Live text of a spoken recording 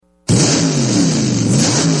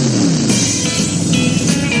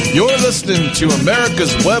You're listening to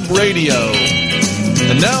America's Web Radio.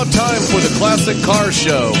 And now time for the Classic Car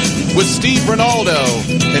Show with Steve Rinaldo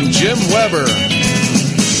and Jim Weber.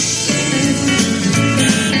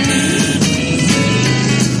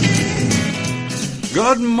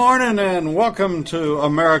 Good morning and welcome to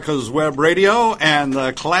America's Web Radio and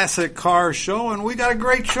the Classic Car Show. And we got a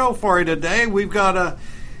great show for you today. We've got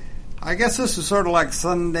I guess this is sort of like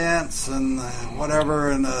Sundance and whatever,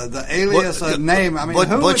 and the alias name. I mean,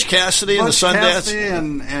 Butch Cassidy and the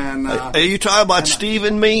Sundance. Are you talking about Steve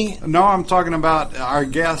and me? No, I'm talking about our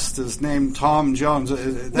guest is named Tom Jones.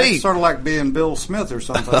 That's sort of like being Bill Smith or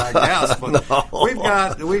something, I guess. But No.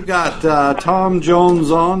 we've got Tom Jones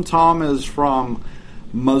on. Tom is from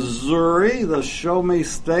Missouri, the Show Me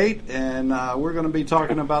State, and we're going to be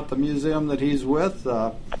talking about the museum that he's with.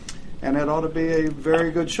 And it ought to be a very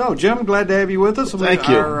good show. Jim, glad to have you with us. Thank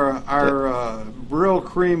you. Our Brill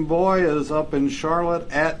Cream Boy is up in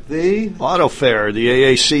Charlotte at the Auto Fair, the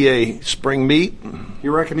AACA spring meet. You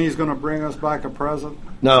reckon he's going to bring us back a present?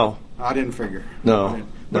 No. I didn't figure. No.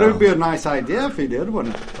 But it would be a nice idea if he did,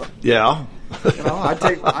 wouldn't it? Yeah. You know, I'd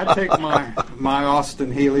take my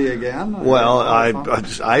Austin Healey again. Well,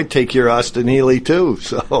 I take your Austin Healey too.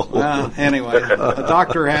 So anyway, the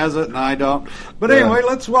doctor has it and I don't. But anyway,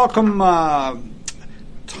 let's welcome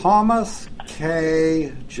Thomas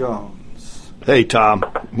K. Jones. Hey, Tom.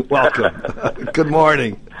 Welcome. Good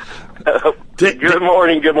morning. Good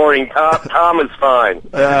morning. Tom is fine.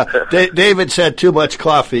 David's had too much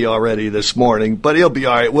coffee already this morning, but he'll be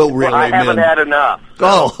all right. We'll reel him in. I haven't had enough. So.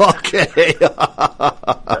 Oh, okay.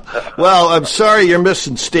 Well, I'm sorry you're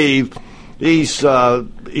missing Steve. He's a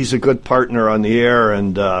good partner on the air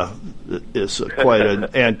and is quite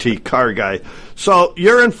an antique car guy. So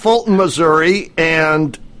you're in Fulton, Missouri,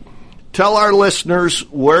 and tell our listeners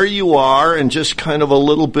where you are and just kind of a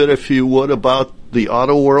little bit, if you would, about the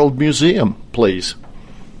Auto World Museum, please.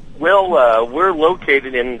 Well, we're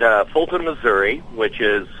located in Fulton, Missouri, which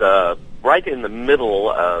is right in the middle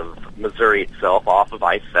of Missouri itself, off of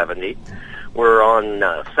I-70. We're on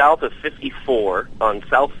south 54,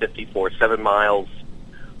 7 miles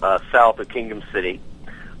south of Kingdom City.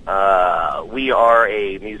 We are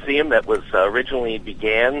a museum that was originally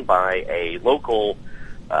began by a local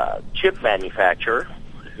chip manufacturer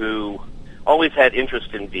who always had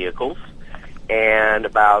interest in vehicles. And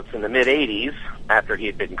about in the mid-'80s, after he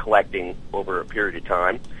had been collecting over a period of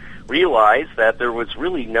time, realized that there was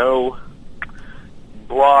really no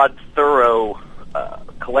broad, thorough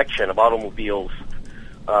collection of automobiles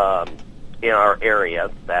in our area.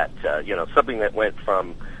 That something that went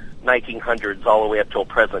from 1900s all the way up till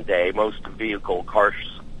present day. Most vehicle car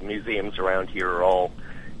museums around here are all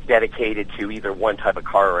dedicated to either one type of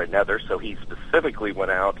car or another. So he specifically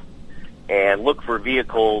went out and looked for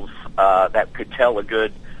vehicles that could tell a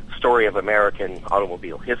good story of American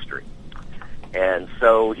automobile history. And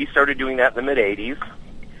so he started doing that in the mid-'80s.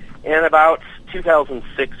 And about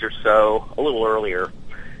 2006 or so, a little earlier,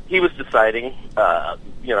 he was deciding,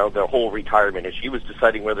 the whole retirement issue, he was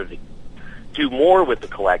deciding whether to do more with the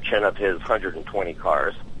collection of his 120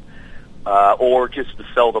 cars or just to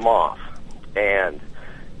sell them off. And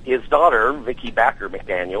his daughter, Vicki Backer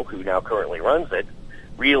McDaniel, who now currently runs it,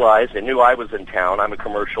 realized and knew I was in town. I'm a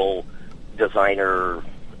commercial designer,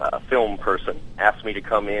 film person. Asked me to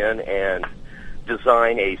come in and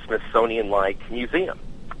design a Smithsonian-like museum.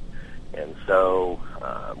 And so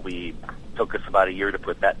we took us about a year to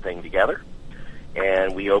put that thing together.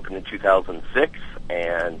 And we opened in 2006,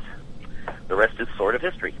 and the rest is sort of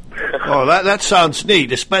history. Oh, that sounds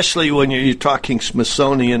neat, especially when you're talking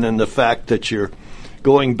Smithsonian and the fact that you're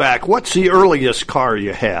going back. What's the earliest car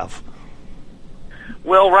you have?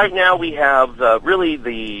 Well, right now we have really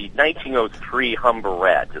the 1903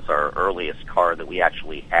 Humberette is our earliest car that we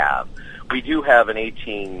actually have. We do have an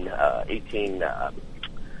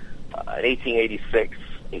 1886,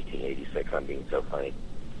 I'm being so funny,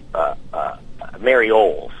 Mary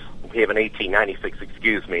Olds. We have an 1896,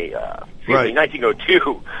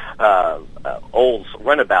 1902 Olds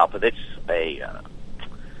Runabout, but it's a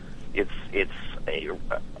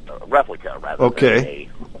replica rather than a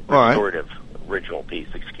restorative original piece.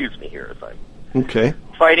 Excuse me here as I'm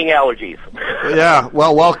fighting allergies. Yeah,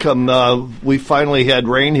 well, welcome. We finally had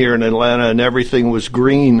rain here in Atlanta, and everything was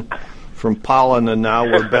green from pollen, and now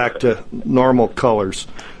we're back to normal colors.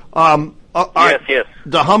 Yes.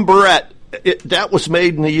 The Humberette, that was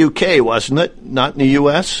made in the UK, wasn't it? Not in the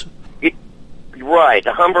US? Right.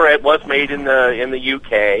 The Humberette was made in the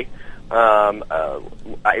UK.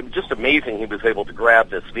 Just amazing he was able to grab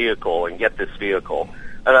this vehicle and get this vehicle.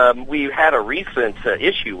 We had a recent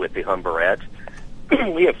issue with the Humberette.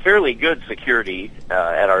 we have fairly good security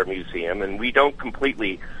at our museum, and we don't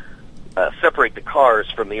completely separate the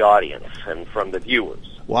cars from the audience and from the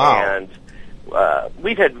viewers. Wow. And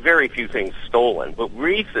we've had very few things stolen, but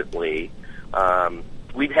recently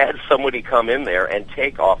we've had somebody come in there and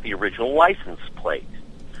take off the original license plate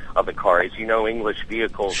of the car. As you know, English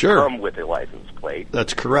vehicles come with a license plate.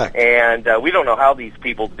 That's correct. And we don't know how these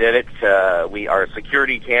people did it. Our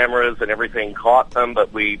security cameras and everything caught them,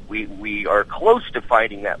 but we are close to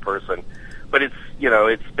finding that person. But it's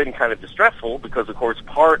been kind of distressful because, of course,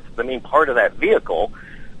 the main part of that vehicle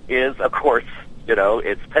is, of course,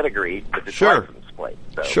 its pedigree with its license plate.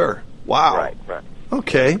 So, sure. Wow. Right.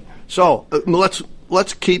 Okay. So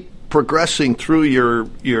let's keep progressing through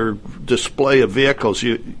your display of vehicles.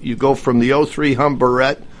 You go from the 03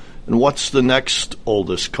 Humberette, and what's the next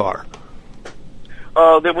oldest car?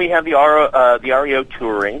 Then we have the REO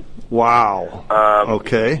Touring. Wow.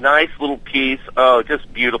 Okay. Nice little piece. Oh,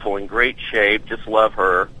 just beautiful, in great shape. Just love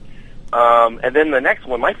her. And then the next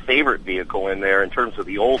one, my favorite vehicle in there in terms of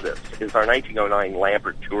the oldest, is our 1909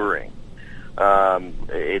 Lambert Touring.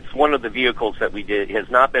 It's one of the vehicles that we did. It has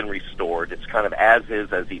not been restored. It's kind of as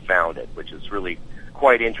is as he found it, which is really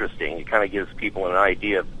quite interesting. It kind of gives people an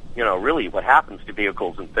idea of, really what happens to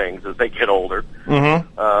vehicles and things as they get older,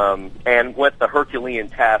 and what the Herculean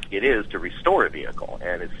task it is to restore a vehicle.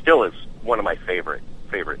 And it still is one of my favorite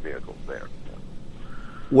vehicles there.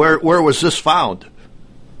 Where was this found?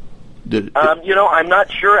 I'm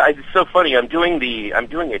not sure. It's so funny. I'm doing a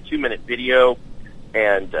 2-minute video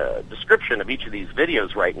and description of each of these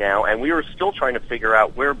videos right now, and we were still trying to figure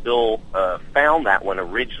out where Bill found that one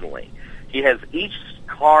originally. Each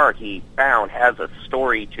car he found has a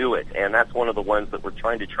story to it, and that's one of the ones that we're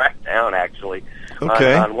trying to track down, actually,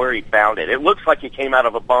 on where he found it. It looks like it came out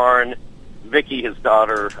of a barn. Vicky, his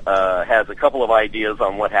daughter, has a couple of ideas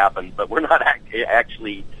on what happened, but we're not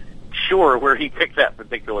actually sure where he picked that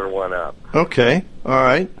particular one up. Okay, all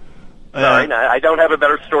right. Sorry, I don't have a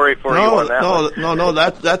better story for you on that one. No,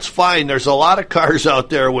 that's fine. There's a lot of cars out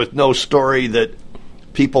there with no story that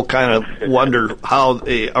people kind of wonder how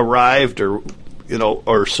they arrived,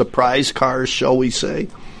 or surprise cars, shall we say?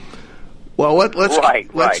 Well,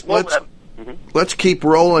 let's keep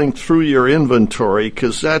rolling through your inventory,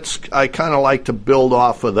 because I kind of like to build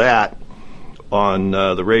off of that on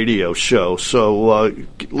the radio show. So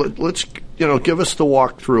let's give us the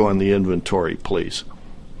walkthrough on the inventory, please.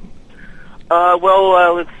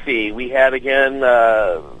 Let's see. We have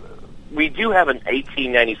we do have an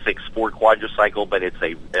 1896 Ford Quadricycle, but it's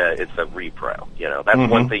a repro.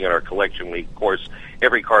 That's one thing in our collection. Of course,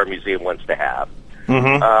 every car museum wants to have.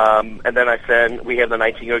 And then we have the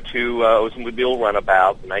 1902 Oldsmobile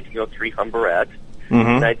Runabout, the 1903 Humberette,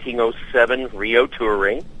 1907 Rio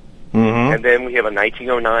Touring, and then we have a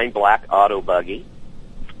 1909 Black Auto Buggy,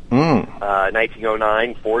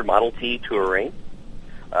 1909 Ford Model T Touring.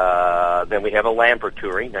 Then we have a Lambert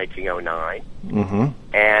Touring, 1909,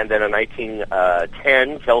 and then a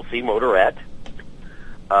 1910 Kelsey Motorette,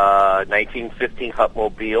 1915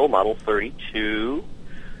 Hupmobile Model 32,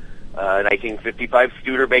 1955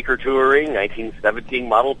 Studebaker Touring, 1917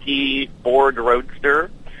 Model T Ford Roadster,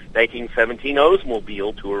 1917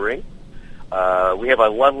 Oldsmobile Touring. We have a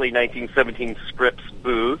lovely 1917 Scripps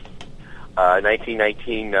Booth,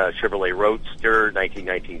 1919 Chevrolet Roadster,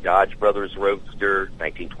 1919 Dodge Brothers Roadster,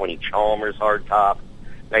 1920 Chalmers Hardtop,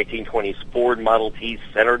 1920s Ford Model T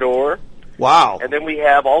Center Door. Wow. And then we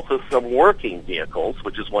have also some working vehicles,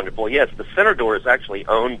 which is wonderful. Yes, the Center Door is actually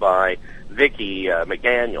owned by Vicky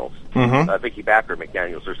McDaniels, Vicky Backer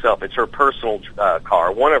McDaniels herself. It's her personal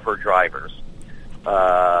car, one of her drivers.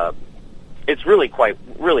 It's really quite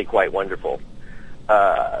wonderful.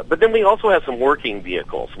 But then we also have some working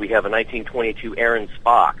vehicles. We have a 1922 Aaron's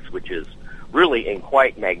Fox, which is really in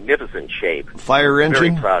quite magnificent shape. Fire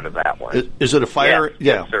engine? Very proud of that one. Is it a fire?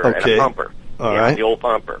 Yes, sir. Okay. And a pumper. All right. The old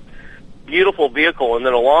pumper. Beautiful vehicle. And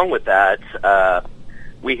then along with that,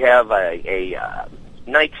 we have a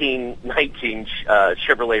 1919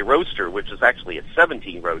 Chevrolet Roadster, which is actually a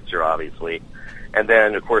 17 Roadster, obviously. And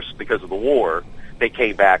then, of course, because of the war, they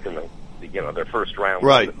came back in their first round.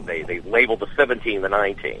 Right. They labeled the 17 the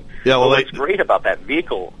 19. Yeah. Well, what's great about that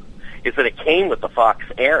vehicle is that it came with the Fox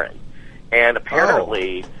Aaron, and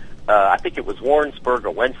apparently, I think it was Warrensburg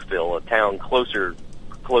or Wentzville, a town close to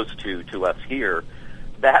us here.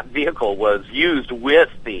 That vehicle was used with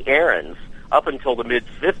the Aarons up until the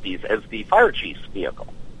mid-50s as the fire chief's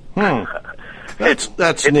vehicle. That's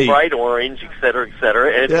it's neat. Bright orange, et cetera, et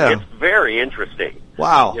cetera. It's very interesting.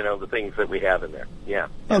 Wow. The things that we have in there. Yeah.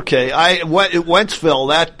 Okay. Wentzville,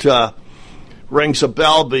 that rings a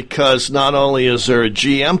bell because not only is there a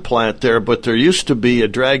GM plant there, but there used to be a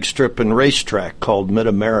drag strip and racetrack called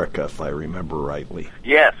Mid-America, if I remember rightly.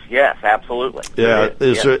 Yes, absolutely. Yeah,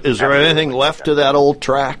 is there anything left of that old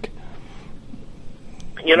track?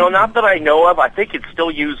 Not that I know of. I think it's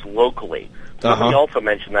still used locally. Somebody also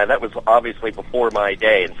mentioned that. That was obviously before my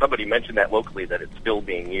day, and somebody mentioned that locally, that it's still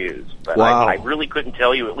being used. But wow. I really couldn't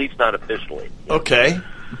tell you, at least not officially. Okay.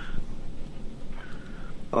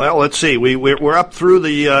 Well, let's see. We're up through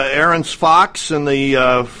the Aaron's Fox and the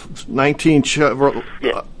 1919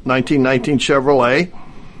 Chevrolet.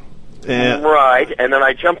 Right, and then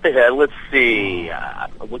I jumped ahead. Let's see.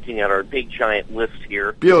 I'm looking at our big giant list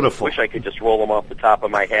here. Beautiful. Wish I could just roll them off the top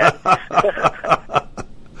of my head.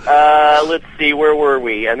 Let's see. Where were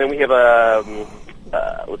we? And then we have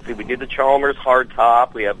let's see. We did the Chalmers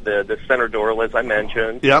hardtop. We have the center door, as I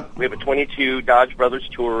mentioned. Yep. We have a 22 Dodge Brothers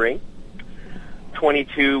Touring.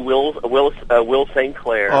 22 Will St.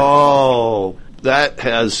 Clair. Oh, that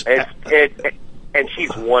has. And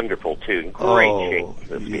she's wonderful too. Great shape,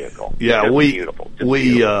 this vehicle. Yeah, just beautiful.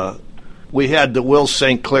 Beautiful. We had the Will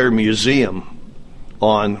St. Clair Museum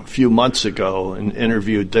on a few months ago and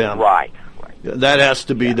interviewed them. Right. That has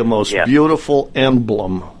to be the most beautiful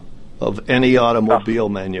emblem of any automobile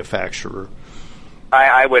manufacturer.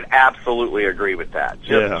 I would absolutely agree with that.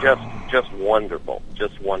 Just wonderful.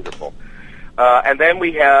 Just wonderful. And then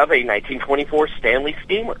we have a 1924 Stanley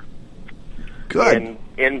Steamer. Good.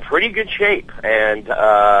 In pretty good shape. And,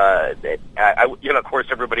 of course,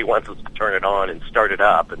 everybody wants us to turn it on and start it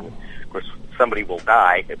up. And, of course, somebody will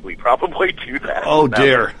die if we probably do that. Oh,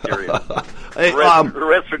 dear.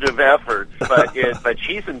 Restorative efforts. But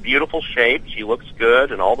she's in beautiful shape. She looks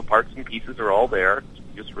good, and all the parts and pieces are all there. It's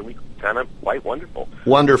just really kind of quite wonderful.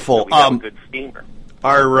 Wonderful. So we have a good steamer.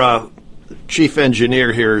 Our chief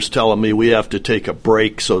engineer here is telling me we have to take a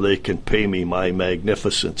break so they can pay me my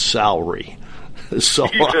magnificent salary. So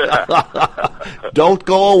don't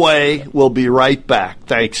go away. We'll be right back.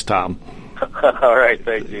 Thanks, Tom. All right,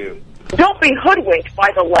 thank you. Don't be hoodwinked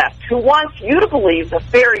by the left, who wants you to believe the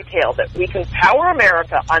fairy tale that we can power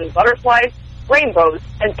America on butterflies, rainbows,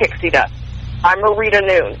 and pixie dust. I'm Marita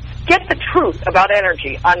Noon. Get the truth about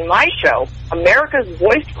energy on my show, America's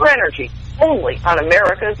Voice for Energy, only on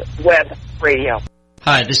America's Web Radio.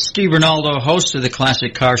 Hi, this is Steve Ronaldo, host of the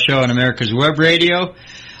Classic Car Show on America's Web Radio.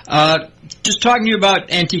 Just talking to you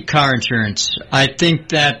about antique car insurance. I think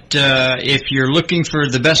that if you're looking for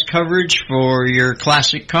the best coverage for your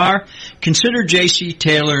classic car, consider J.C.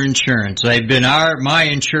 Taylor Insurance. They've been my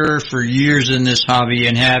insurer for years in this hobby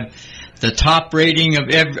and have the top rating of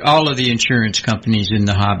all of the insurance companies in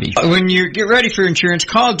the hobby. When you get ready for insurance,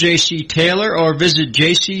 call J.C. Taylor or visit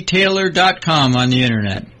jctaylor.com on the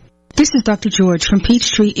Internet. This is Dr. George from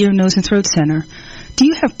Peachtree Ear, Nose, and Throat Center. Do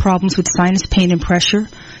you have problems with sinus pain and pressure?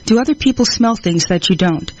 Do other people smell things that you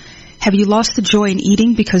don't? Have you lost the joy in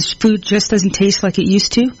eating because food just doesn't taste like it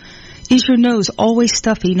used to? Is your nose always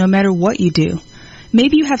stuffy no matter what you do?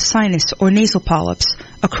 Maybe you have sinus or nasal polyps,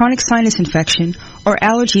 a chronic sinus infection, or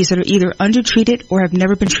allergies that are either undertreated or have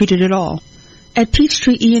never been treated at all. At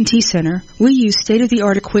Peachtree ENT Center, we use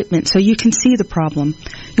state-of-the-art equipment so you can see the problem.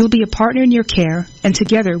 You'll be a partner in your care, and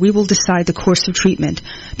together we will decide the course of treatment,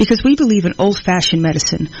 because we believe in old-fashioned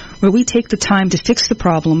medicine, where we take the time to fix the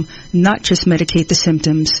problem, not just medicate the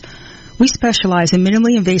symptoms. We specialize in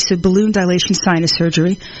minimally invasive balloon dilation sinus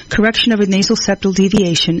surgery, correction of a nasal septal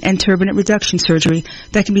deviation, and turbinate reduction surgery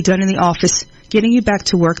that can be done in the office, getting you back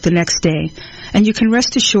to work the next day. And you can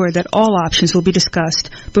rest assured that all options will be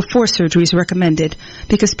discussed before surgery is recommended,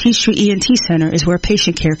 because Peachtree ENT Center is where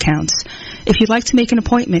patient care counts. If you'd like to make an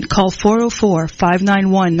appointment, call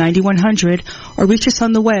 404-591-9100 or reach us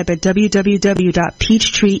on the web at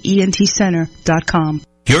www.peachtreeentcenter.com.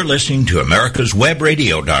 You're listening to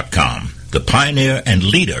americaswebradio.com, the pioneer and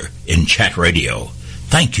leader in chat radio.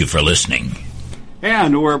 Thank you for listening.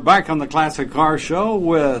 And we're back on the Classic Car Show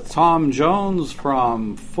with Tom Jones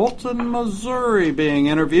from Fulton, Missouri being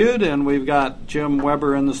interviewed, and we've got Jim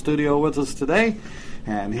Weber in the studio with us today,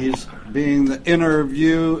 and he's being the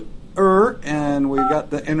interviewer, and we got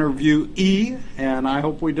the interviewee, and I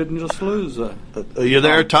hope we didn't just lose. Are you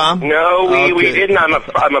there, Tom? No, we didn't.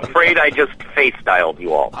 I'm afraid I just face-dialed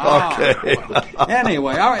you all. Okay.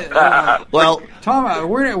 Anyway, all right. Well, Tom,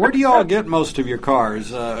 where do you all get most of your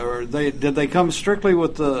cars? Or did they come strictly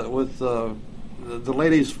with the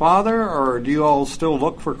lady's father, or do you all still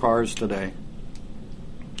look for cars today?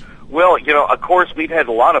 Well, of course, we've had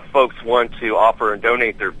a lot of folks want to offer and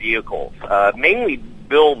donate their vehicles. Mainly,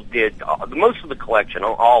 Bill did most of the collection.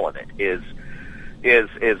 All of it is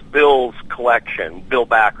is Bill's collection, Bill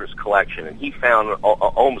Backer's collection, and he found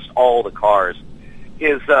almost all the cars.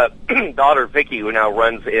 His daughter Vicky, who now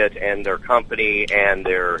runs it and their company, and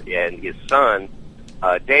his son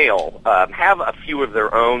Dale have a few of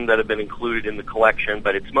their own that have been included in the collection,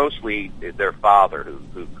 but it's mostly their father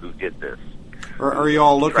who did this. Are you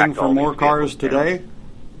all looking for more cars today?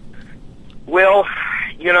 Well,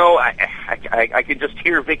 you know, I can just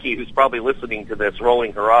hear Vicky, who's probably listening to this,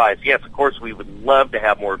 rolling her eyes. Yes, of course, we would love to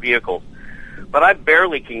have more vehicles, but I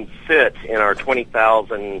barely can fit in our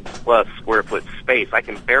 20,000 plus square foot space. I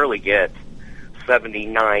can barely get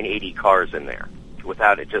 79, 80 cars in there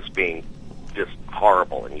without it just being just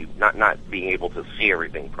horrible and you not being able to see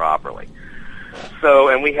everything properly. So,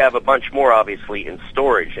 and we have a bunch more, obviously, in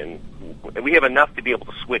storage, and we have enough to be able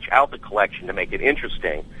to switch out the collection to make it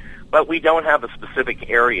interesting, but we don't have a specific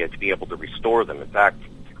area to be able to restore them. In fact,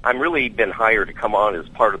 I'm really been hired to come on as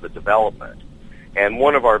part of the development, and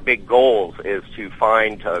one of our big goals is to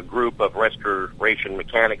find a group of restoration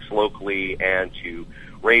mechanics locally and to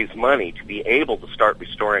raise money to be able to start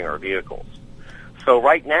restoring our vehicles. So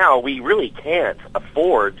right now, we really can't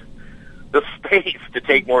afford the space to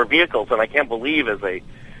take more vehicles, and I can't believe, as a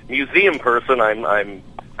museum person, I'm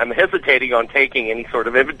hesitating on taking any sort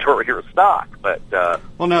of inventory or stock. But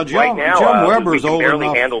well, now Jim, right now, Jim Weber's we can old barely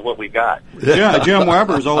enough. handle what we've got. Yeah, Jim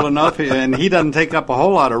Weber's old enough, and he doesn't take up a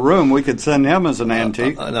whole lot of room. We could send him as an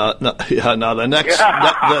antique. Now the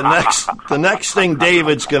next thing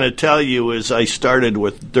David's going to tell you is I started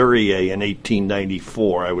with Duryea in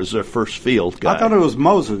 1894. I was their first field guy. I thought it was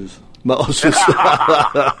Moses. Moses.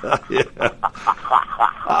 Yeah.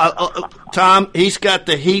 Tom, he's got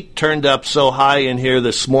the heat turned up so high in here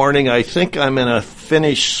this morning. I think I'm in a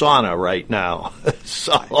Finnish sauna right now.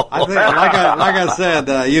 So I think, like I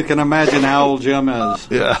said, you can imagine how old Jim is.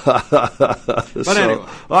 Yeah. But anyway.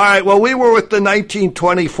 All right. Well, we were with the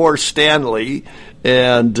 1924 Stanley,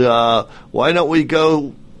 and why don't we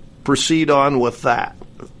proceed on with that?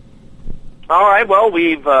 All right. Well,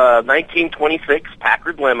 we've 1926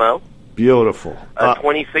 Packard limo. Beautiful.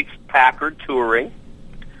 26 Packard Touring.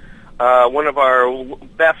 One of our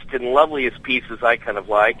best and loveliest pieces I kind of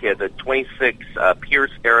like, the 26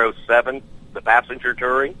 Pierce Aero 7, the passenger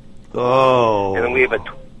Touring. Oh. And then we have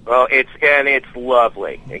it's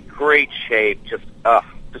lovely, in great shape, just a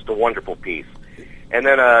wonderful piece. And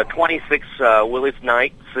then a 26 Willis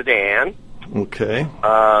Knight sedan. Okay.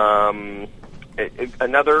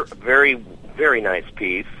 Another very, very nice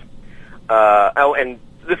piece. And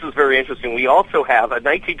this is very interesting. We also have a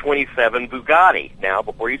 1927 Bugatti. Now,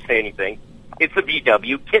 before you say anything, it's a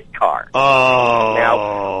VW kit car. Oh.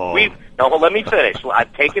 Now, let me finish.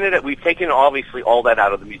 We've taken obviously all that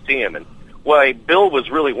out of the museum, and why Bill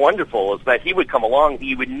was really wonderful is that he would come along,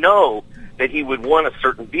 he would know that he would want a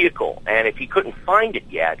certain vehicle, and if he couldn't find it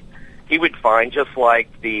yet, he would find just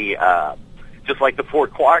like the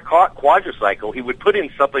Ford quadricycle, he would put in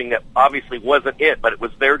something that obviously wasn't it, but it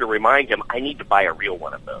was there to remind him, I need to buy a real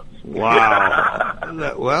one of those.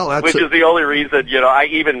 Wow. Which is the only reason, I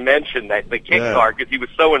even mentioned that the kit car, because he was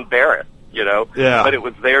so embarrassed, Yeah. But it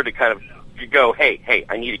was there to kind of go, hey,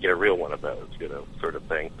 I need to get a real one of those, sort of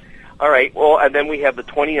thing. All right, well, and then we have the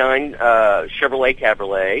 29 Chevrolet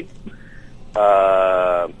Cabriolet.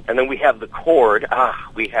 And then we have the Cord.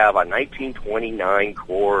 We have a 1929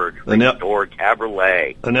 Cord, restored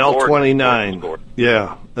Cabriolet. An L29.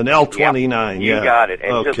 Yeah, an L29. Yep, you got it.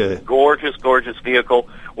 And just gorgeous, gorgeous vehicle.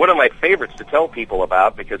 One of my favorites to tell people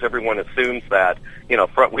about, because everyone assumes that,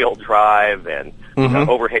 front-wheel drive and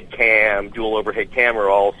overhead cam, dual overhead cam are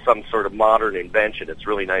all some sort of modern invention. It's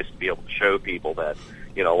really nice to be able to show people that,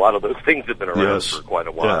 a lot of those things have been around for quite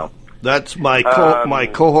a while. Yeah. That's my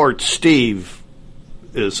cohort, Steve,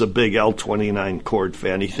 is a big L29 Cord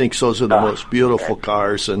fan. He thinks those are the most beautiful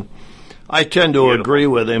cars, and I tend to agree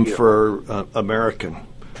with him for American.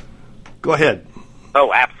 Go ahead.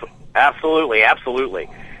 Oh, absolutely.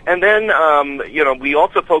 And then, we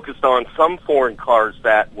also focused on some foreign cars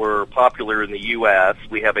that were popular in the U.S.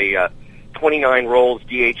 We have a 29 Rolls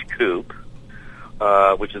DH Coupe.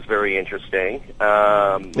 Which is very interesting.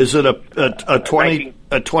 Is it a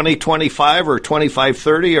 2025 or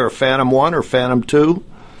 2530 or a Phantom 1 or Phantom 2?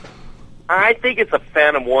 I think it's a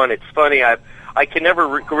Phantom 1. It's funny. I can never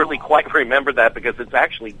really quite remember that because it's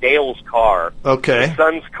actually Dale's car. Okay. His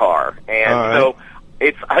son's car. And so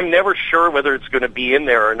I'm never sure whether it's going to be in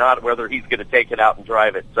there or not, whether he's going to take it out and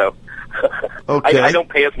drive it. So I don't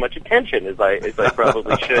pay as much attention as I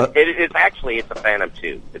probably should. It's a Phantom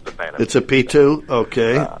 2. It's a Phantom. It's a P2?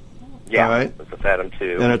 Okay. Yeah, All right. it's a Phantom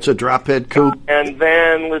 2. And it's a drop head coupe. And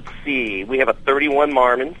then let's see, we have a 31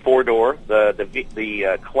 Marmon 4-door,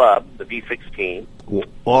 the Club, the V16.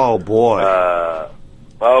 Oh boy.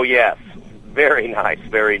 Oh yes, very nice,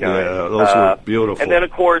 very nice. Yeah, those are beautiful. And then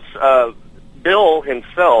of course, Bill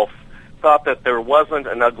himself thought that there wasn't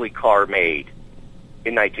an ugly car made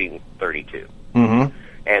in 1932. Mm-hmm.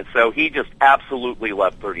 And so he just absolutely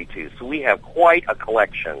loved 32s. So we have quite a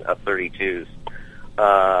collection of 32s.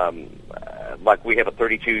 Like we have a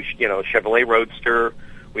 32, Chevrolet Roadster.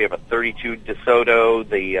 We have a 32 DeSoto,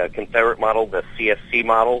 the Confederate model, the CSC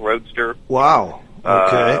model Roadster. Wow.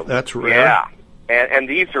 Okay, that's rare. Yeah. And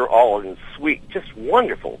these are all in sweet, just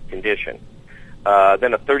wonderful condition.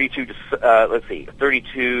 Then a 32,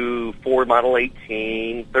 32 Ford Model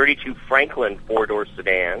 18, 32 Franklin 4-door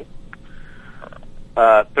sedan,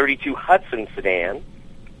 32 Hudson sedan,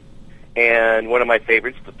 and one of my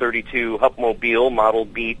favorites, the 32 Hupmobile Model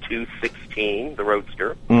B216, the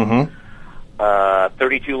Roadster,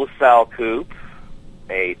 32 LaSalle Coupe,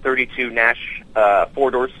 a 32 Nash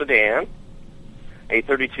 4-door sedan, a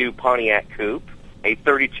 32 Pontiac Coupe, a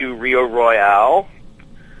 32 Rio Royale,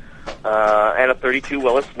 and a 32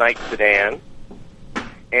 Willis Knight sedan.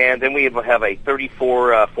 And then we have a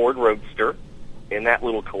 34 Ford Roadster in that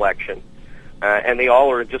little collection. And they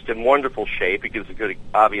all are just in wonderful shape. It gives a good,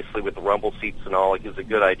 obviously with the rumble seats and all, it gives a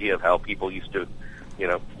good idea of how people used to,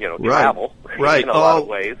 travel in a lot of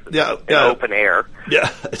ways. Yeah, in open air.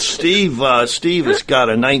 Yeah, Steve has got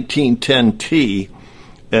a 1910T,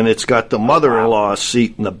 and it's got the mother-in-law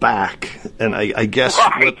seat in the back. And I guess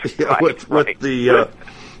with the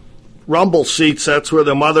rumble seats, that's where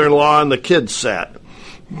the mother-in-law and the kids sat.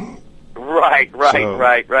 Right.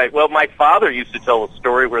 Well, my father used to tell a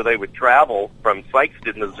story where they would travel from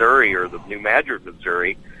Sikeston, Missouri, or the New Madrid,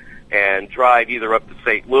 Missouri, and drive either up to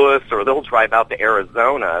St. Louis, or they'll drive out to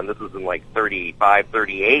Arizona, and this is in like 35,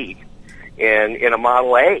 38, in a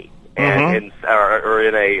Model A, and or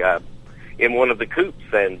in one of the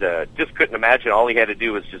coupes, and just couldn't imagine. All he had to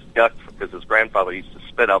do was just duck, because his grandfather used to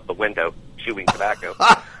spit out the window chewing tobacco.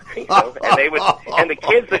 And they would, and the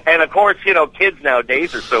kids, and of course, kids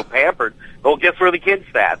nowadays are so pampered. Well, guess where the kids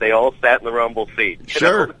sat? They all sat in the rumble seat.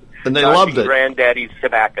 Sure. And they loved it. Granddaddy's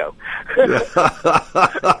tobacco.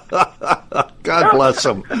 God bless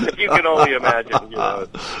them. You can only imagine,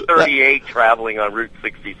 38 traveling on Route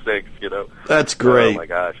 66, That's great. Oh, my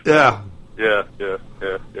gosh. Yeah. Yeah.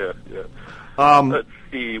 Let's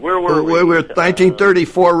see, where were we? We were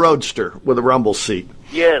 1934 Roadster with a rumble seat.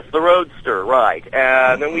 Yes, the Roadster, right.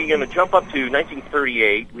 And then we're going to jump up to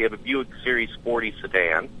 1938. We have a Buick Series 40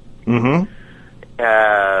 sedan.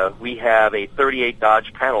 We have a 38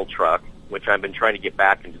 Dodge panel truck, which I've been trying to get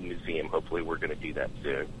back into the museum. Hopefully we're going to do that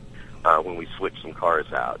soon when we switch some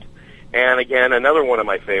cars out. And again, another one of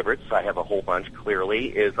my favorites, I have a whole bunch clearly,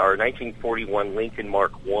 is our 1941 Lincoln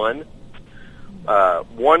Mark I.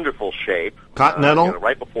 Wonderful shape. Continental?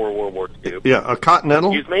 Right before World War II. Yeah, a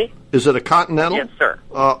Continental? Excuse me? Is it a Continental? Yes, sir.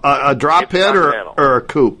 A drop head or a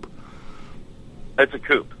coupe? It's a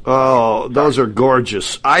coupe. Oh, those are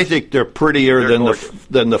gorgeous. I think they're prettier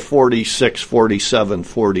than the 46, 47,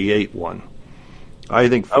 48 one. I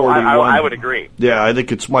think 41. I would agree. Yeah, I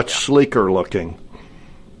think it's much sleeker looking.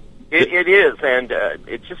 It is, and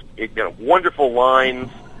it's just wonderful lines,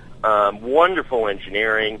 wonderful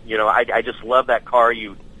engineering. I just love that car.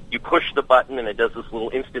 You push the button and it does this little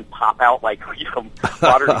instant pop out like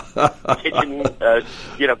modern kitchen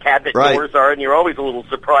cabinet doors are, and you're always a little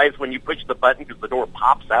surprised when you push the button because the door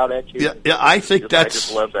pops out at you. Yeah, I think I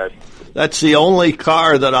just love that. That's the only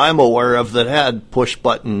car that I'm aware of that had push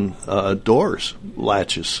button doors,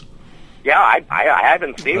 latches. Yeah, I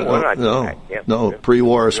haven't seen one. No,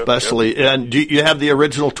 pre-war especially. And do you have the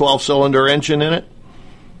original 12-cylinder engine in it?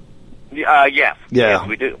 Yes. Yeah. Yes,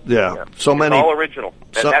 we do. Yeah. So many. It's all original.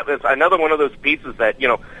 That was another one of those pieces that,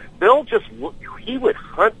 Bill he would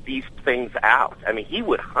hunt these things out. I mean, he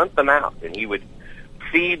would hunt them out, and he would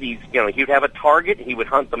see these, he'd have a target, and he would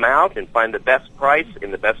hunt them out and find the best price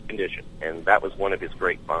in the best condition. And that was one of his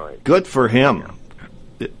great finds. Good for him.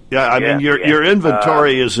 Yeah, I mean, your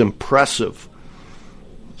inventory is impressive.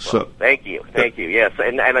 So well, thank you. Yes,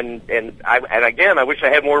 and again, I wish I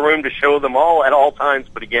had more room to show them all at all times.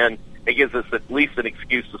 But again, it gives us at least an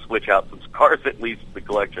excuse to switch out some cars, at least the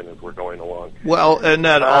collection as we're going along. Well, and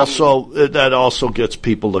that also gets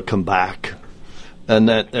people to come back, and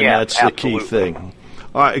that's the key thing.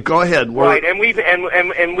 All right, go ahead. Right, and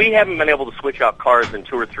we haven't been able to switch out cars in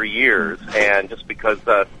 2 or 3 years, and just because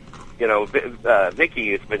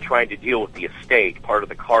Vicki has been trying to deal with the estate, part of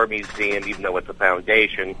the car museum, even though it's a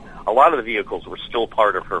foundation. A lot of the vehicles were still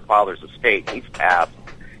part of her father's estate. He's passed,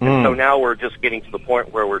 And so now we're just getting to the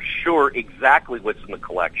point where we're sure exactly what's in the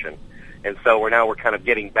collection. And so we're kind of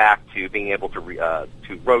getting back to being able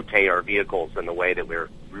to rotate our vehicles in the way that we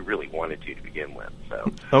really wanted to begin with.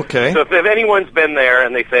 So okay. So if anyone's been there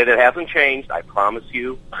and they say that it hasn't changed, I promise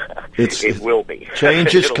you, it will be.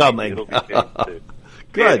 Change is coming. It'll be changed.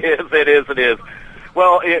 Good. It is.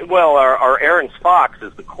 Well, our Aaron's Fox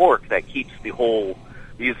is the cork that keeps the whole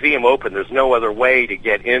museum open. There's no other way to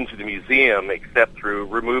get into the museum except through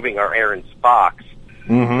removing our Aaron's Fox.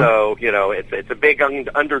 Mm-hmm. So, it's a big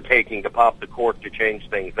undertaking to pop the cork to change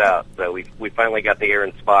things out. So we finally got the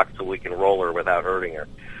Aaron's Fox so we can roll her without hurting her.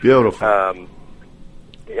 Beautiful.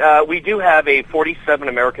 We do have a 47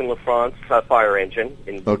 American LaFrance fire engine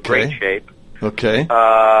in great shape. Okay.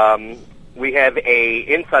 We have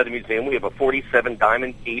inside the museum, we have a 47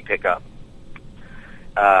 Diamond P pickup.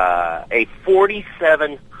 A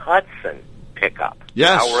 47 Hudson pickup.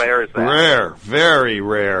 Yes. How rare is that? Rare. Very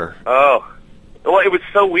rare. Oh. Well, it was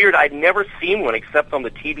so weird. I'd never seen one except on the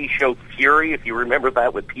TV show Fury, if you remember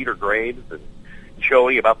that with Peter Graves and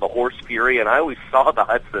Joey about the horse Fury. And I always saw the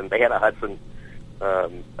Hudson. They had a Hudson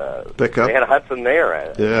pickup. They had a Hudson there,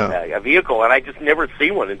 a vehicle, and I just never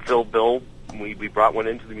seen one until Bill. We brought one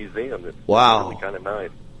into the museum. It's really kind of nice.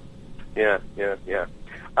 Yeah.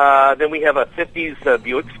 Then we have a 50s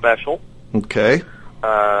Buick Special. Okay.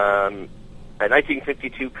 A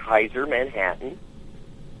 1952 Kaiser Manhattan.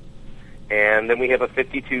 And then we have a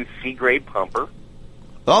 52 C-grade pumper.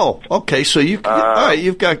 Oh, okay. So you've got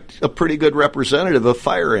a pretty good representative of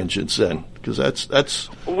fire engines then, because that's.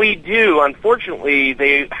 We do. Unfortunately,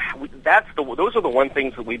 those are the one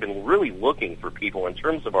things that we've been really looking for people in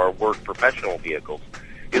terms of our work professional vehicles,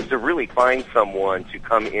 is to really find someone to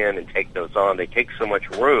come in and take those on. They take so much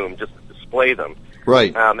room just to display them,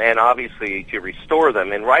 right? And obviously to restore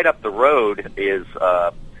them. And right up the road is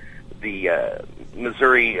the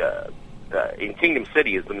Missouri. In Kingdom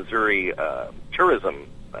City is the Missouri Tourism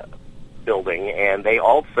Building, and they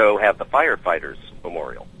also have the Firefighters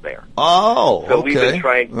Memorial there. Oh, so we've been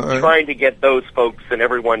trying to get those folks and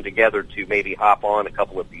everyone together to maybe hop on a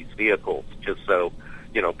couple of these vehicles, just so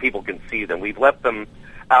people can see them. We've left them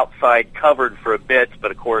outside covered for a bit,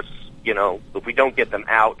 but of course, if we don't get them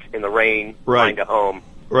out in the rain, find a home,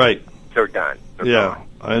 right? They're done. They're gone.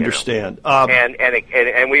 I understand.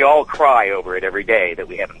 And we all cry over it every day that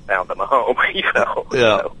we haven't found them a home. Yeah.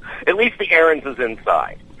 So, at least the Aaron's is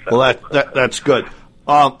inside. So. Well, that's good.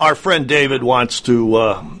 Our friend David wants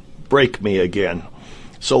to break me again,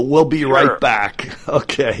 so we'll be right back.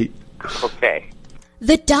 Okay. Okay.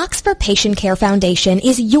 The Docs for Patient Care Foundation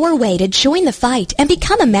is your way to join the fight and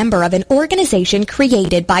become a member of an organization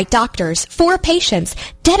created by doctors for patients,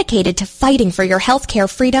 dedicated to fighting for your healthcare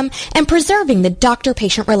freedom and preserving the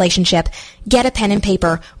doctor-patient relationship. Get a pen and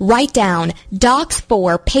paper. Write down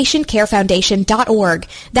docs4patientcarefoundation.org.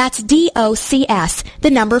 That's DOCS, the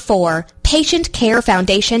number 4,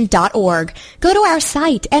 patientcarefoundation.org. Go to our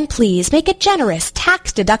site and please make a generous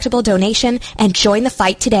tax-deductible donation and join the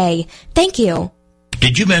fight today. Thank you.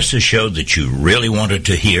 Did you miss a show that you really wanted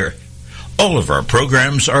to hear? All of our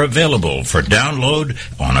programs are available for download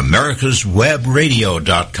on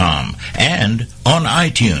americaswebradio.com and on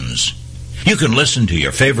iTunes. You can listen to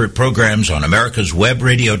your favorite programs on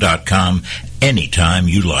americaswebradio.com anytime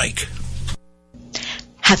you like.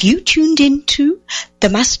 Have you tuned into the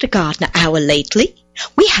Master Gardener Hour lately?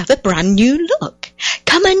 We have a brand new look.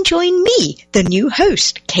 Come and join me, the new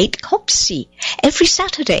host, Kate Copsey, every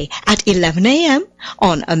Saturday at 11 a.m.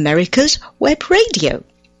 on America's Web Radio.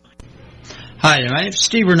 Hi, my name is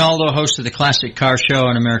Steve Ronaldo, host of the Classic Car Show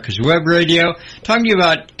on America's Web Radio, talking to you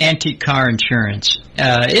about antique car insurance.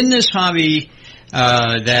 In this hobby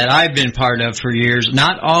that I've been part of for years,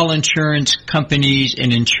 not all insurance companies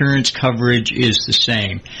and insurance coverage is the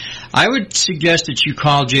same. I would suggest that you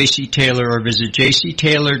call J.C. Taylor or visit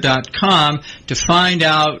jctaylor.com to find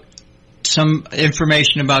out some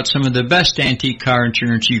information about some of the best antique car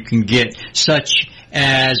insurance you can get, such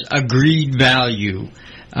as agreed value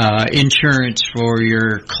insurance for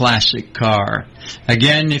your classic car.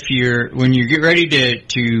 Again, when you get ready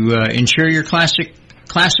to insure your classic,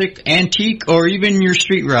 antique, or even your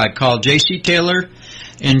street rod, call J.C. Taylor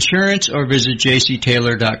Insurance or visit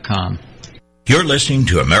jctaylor.com. You're listening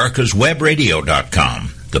to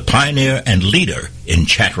americaswebradio.com, the pioneer and leader in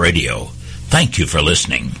chat radio. Thank you for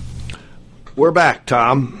listening. We're back,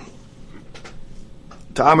 Tom.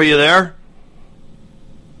 Tom, are you there?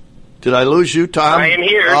 Did I lose you, Tom? I am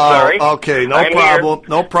here, sorry. Okay,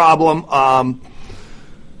 no problem.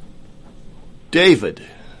 David,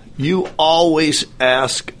 You always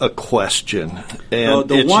ask a question. And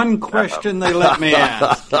the one question they let me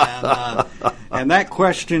ask. And that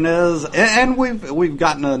question is, and we've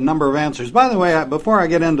gotten a number of answers. By the way, before I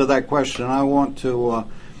get into that question, I want to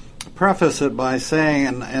preface it by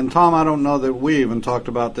saying, and Tom, I don't know that we even talked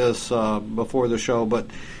about this before the show, but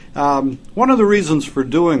one of the reasons for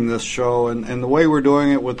doing this show and the way we're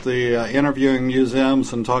doing it with the interviewing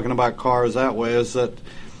museums and talking about cars that way is that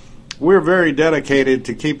we're very dedicated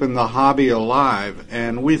to keeping the hobby alive,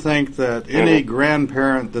 and we think that any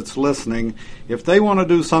grandparent that's listening, if they want to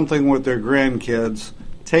do something with their grandkids,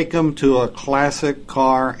 take them to a classic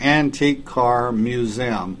car, antique car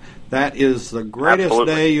museum. That is the greatest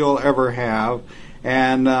day you'll ever have.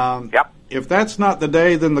 And if that's not the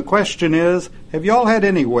day, then the question is, have you all had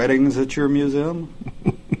any weddings at your museum?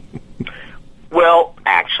 Well,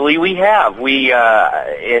 actually, we have. We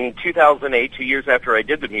in 2008, 2 years after I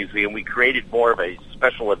did the museum, we created more of a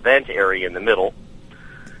special event area in the middle,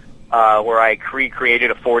 where I recreated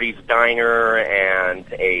a 40s diner and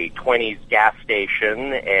a 20s gas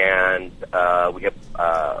station, and we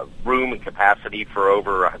have room and capacity for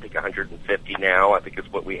over, I think, 150 now, I think is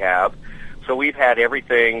what we have. So we've had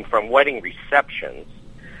everything from wedding receptions.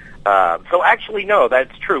 So actually, no,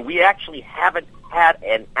 that's true. We actually haven't had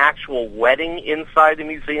an actual wedding inside the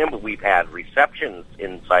museum, but we've had receptions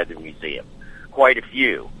inside the museum, quite a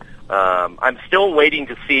few. I'm still waiting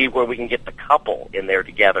to see where we can get the couple in there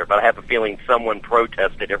together, but I have a feeling someone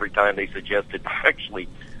protested every time they suggested actually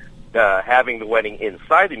having the wedding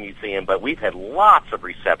inside the museum, but we've had lots of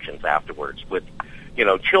receptions afterwards with,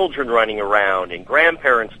 children running around and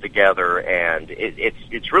grandparents together, and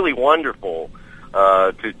it's really wonderful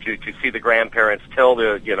to see the grandparents tell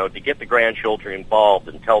to get the grandchildren involved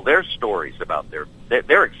and tell their stories about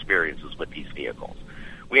their experiences with these vehicles.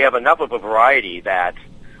 We have enough of a variety that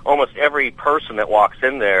almost every person that walks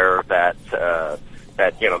in there that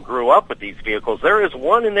grew up with these vehicles, there is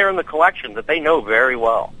one in there in the collection that they know very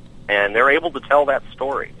well, and they're able to tell that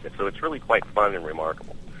story. So it's really quite fun and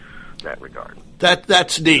remarkable in that regard.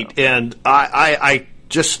 That's neat, and I'm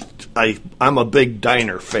a big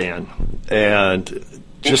diner fan, and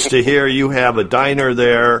just to hear you have a diner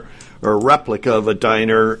there, or a replica of a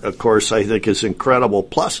diner, of course, I think is incredible.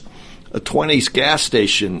 Plus, a 20s gas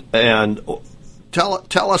station. And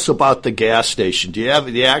tell us about the gas station. Do you have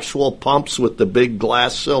the actual pumps with the big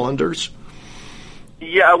glass cylinders?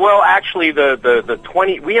 Yeah, well, actually, the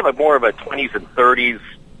 20 we have more of a 20s and 30s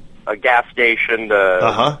gas station.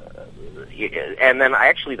 And then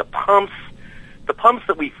actually the pumps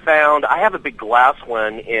that we found, I have a big glass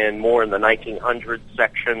one more in the 1900s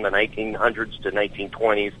section, the 1900s to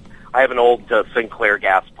 1920s. I have an old Sinclair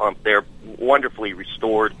gas pump there, wonderfully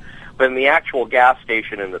restored. But in the actual gas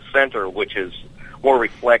station in the center, which is more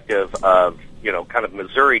reflective of, kind of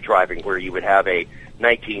Missouri driving, where you would have a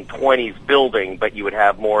 1920s building, but you would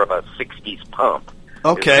have more of a 60s pump.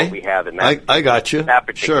 Okay. Is what we have in that, I got you. That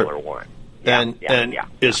particular sure. one. And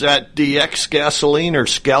is that DX gasoline or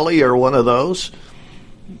Skelly or one of those?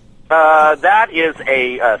 That is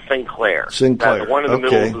a Sinclair. Sinclair. The one in the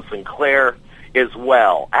middle is a Sinclair as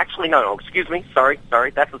well. Actually, no, excuse me. Sorry.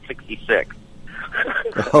 That's a 66.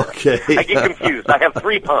 Okay. I get confused. I have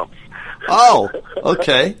three pumps. Oh,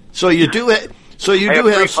 okay. So you do it. So you do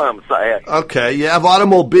have three pumps. Okay, you have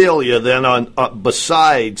automobilia then on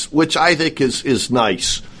besides, which I think is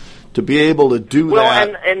nice to be able to do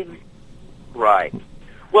that. And right.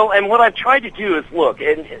 Well, and what I've tried to do is look,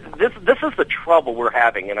 and this is the trouble we're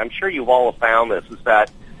having, and I'm sure you've all found this, is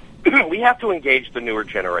that we have to engage the newer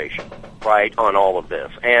generation, right, on all of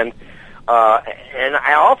this, and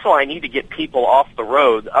I need to get people off the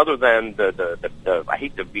road, other than the I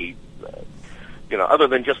hate to be, other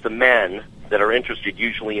than just the men that are interested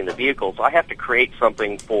usually in the vehicles. I have to create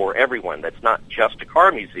something for everyone that's not just a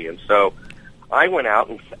car museum. So I went out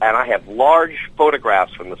and I have large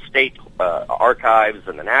photographs from the state archives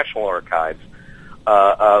and the national archives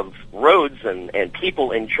of roads and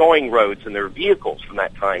people enjoying roads and their vehicles from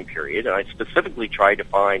that time period. And I specifically tried to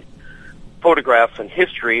find photographs and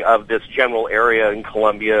history of this general area in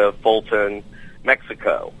Colombia, Fulton,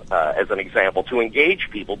 Mexico, as an example, to engage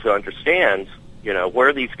people to understand,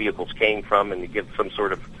 where these vehicles came from and to give some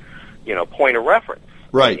sort of, point of reference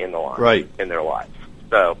in their lives.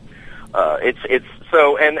 So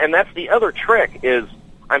and that's the other trick is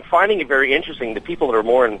I'm finding it very interesting. The people that are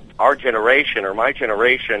more in our generation or my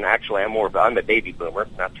generation, actually I'm a baby boomer,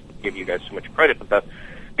 not to give you guys too much credit, but the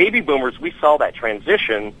baby boomers, we saw that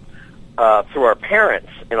transition through our parents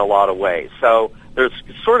in a lot of ways. So there's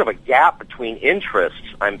sort of a gap between interests,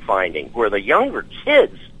 I'm finding, where the younger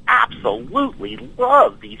kids absolutely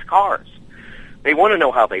love these cars. They want to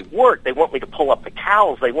know how they work. They want me to pull up the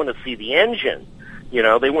cowls. They want to see the engine. You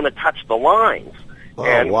know, they want to touch the lines. Oh,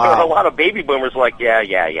 and wow. a lot of baby boomers are like,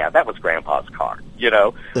 yeah, that was Grandpa's car, you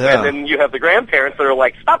know. Yeah. And then you have the grandparents that are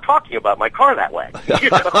like, stop talking about my car that way, you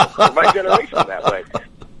know, or my generation that way.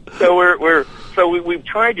 So we've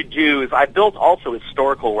tried to do is I built also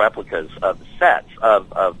historical replicas of the sets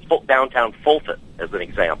of downtown Fulton, as an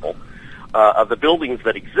example, of the buildings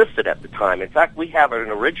that existed at the time. In fact, we have an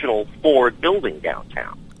original Ford building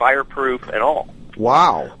downtown, fireproof and all.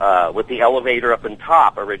 Wow. With the elevator up in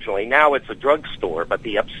top originally. Now it's a drugstore, but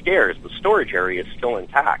the upstairs, the storage area, is still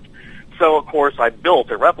intact. So, of course, I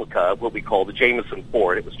built a replica of what we call the Jameson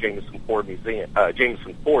Ford. It was Jameson Ford Museum,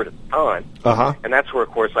 Jameson Ford at the time. Uh-huh. And that's where, of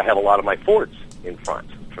course, I have a lot of my Fords in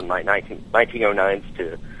front, from my 1909s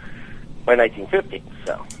to my 1950s.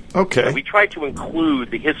 So, okay. So we try to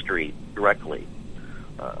include the history directly,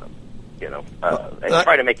 and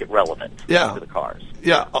try to make it relevant to the cars.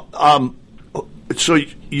 Yeah. So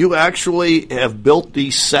you actually have built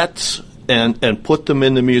these sets and put them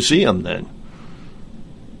in the museum then,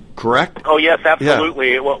 correct? Oh yes,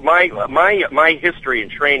 absolutely. Yeah. Well, my history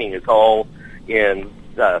and training is all in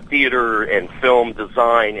theater and film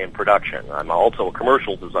design and production. I'm also a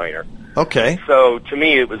commercial designer. Okay. So to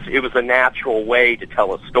me, it was a natural way to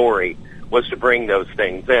tell a story was to bring those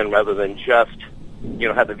things in rather than just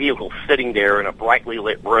have the vehicle sitting there in a brightly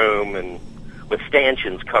lit room and with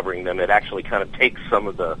stanchions covering them. It actually kind of takes some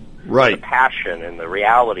of the passion and the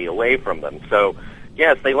reality away from them. So,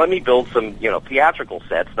 yes, they let me build some, theatrical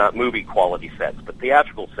sets, not movie quality sets, but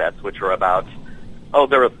theatrical sets, which are about,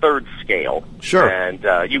 they're a third scale. Sure.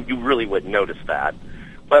 And you really wouldn't notice that.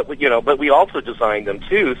 But we also designed them,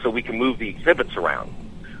 too, so we can move the exhibits around.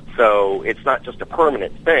 So it's not just a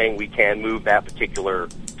permanent thing. We can move that particular,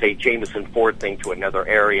 say, Jameson Ford thing to another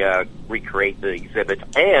area, recreate the exhibit,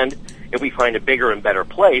 and if we find a bigger and better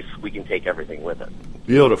place, we can take everything with it.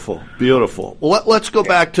 Beautiful, beautiful. Well, let's go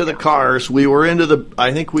back to the cars. We were into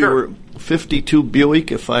we were 52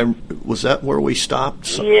 Buick, was that where we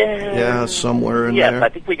stopped? Yeah, somewhere in there. Yes, I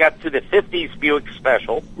think we got to the 50s Buick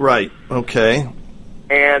Special. Right, okay.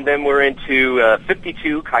 And then we're into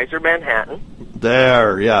 52 Kaiser Manhattan.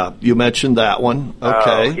 There, yeah. You mentioned that one.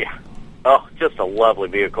 Okay. Oh, yeah. Oh, just a lovely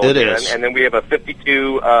vehicle. It is. And then we have a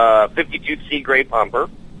 52 Sea Gray Pumper.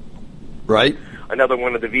 Right. Another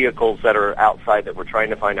one of the vehicles that are outside that we're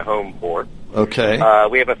trying to find a home for. Okay.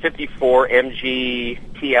 We have a 54 MG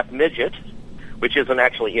TF Midget, which isn't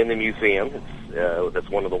actually in the museum. It's that's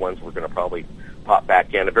one of the ones we're going to probably pop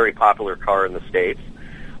back in. A very popular car in the States.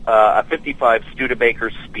 A 55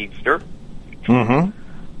 Studebaker Speedster. Mm-hmm.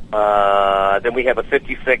 Then we have a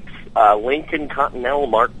 56 Lincoln Continental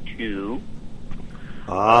Mark II.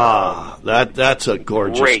 That's a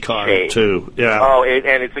gorgeous car shape. Too. Yeah. Oh,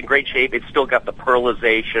 and it's in great shape. It's still got the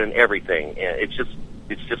pearlization, everything. It's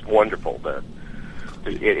just wonderful.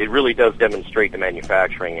 It really does demonstrate the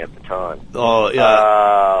manufacturing at the time. Oh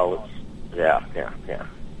yeah. Yeah.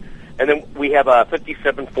 And then we have a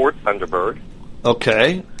 57 Ford Thunderbird.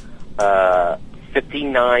 Okay.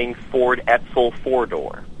 59 Ford Edsel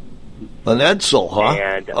 4-door. An Edsel, huh?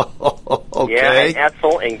 And, okay. Yeah, an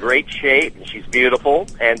Edsel in great shape, and she's beautiful.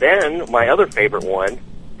 And then my other favorite one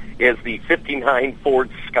is the 59 Ford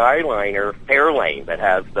Skyliner Fairlane that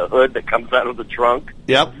has the hood that comes out of the trunk.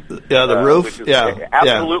 Yep. Yeah, the roof. Which is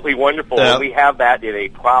absolutely wonderful. Yeah. And we have that in a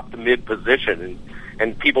propped mid position,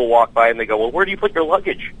 and people walk by and they go, "Well, where do you put your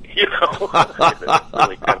luggage?" It's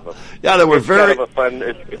really kind of there were very kind of a fun.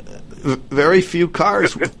 Very few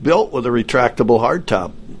cars built with a retractable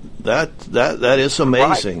hardtop. That is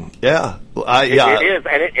amazing. Right. Yeah, It is,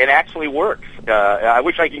 and it actually works. I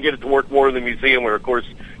wish I could get it to work more in the museum, where of course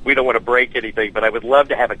we don't want to break anything. But I would love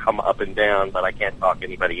to have it come up and down, but I can't talk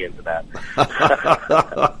anybody into that.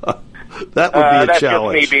 That would be a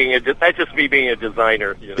challenge. That's just me being a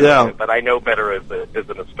designer. Yeah. But I know better as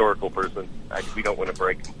an historical person. We don't want to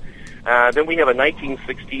break them. Then we have a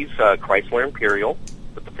 1960s Chrysler Imperial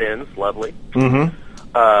with the fins, lovely. Mm-hmm.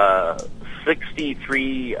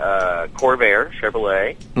 63 Corvair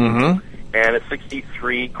Chevrolet. Mm-hmm. And a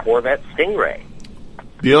 63 Corvette Stingray.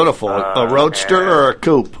 Beautiful. A roadster or a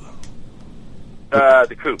coupe?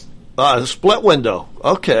 The coupe. A split window.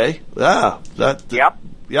 Okay. Yeah.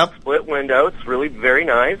 Yep. Split window. It's really very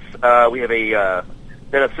nice. We have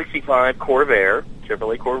then a 65 Corvair,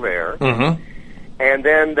 Chevrolet Corvair. Mm-hmm. And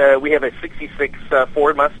then we have a 66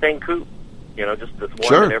 Ford Mustang Coupe. Just this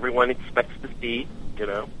one that everyone expects to see.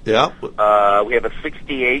 Yeah. We have a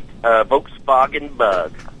 68 Volkswagen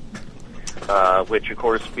Bug. which, of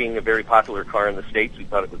course, being a very popular car in the States, we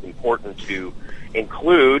thought it was important to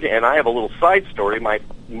include. And I have a little side story. My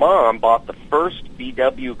mom bought the first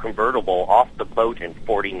VW convertible off the boat in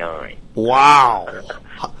 '49. Wow.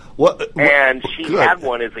 And she had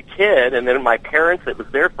one as a kid, and then my parents, it was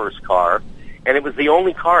their first car, and it was the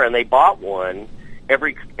only car, and they bought one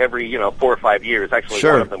every 4 or 5 years. Actually,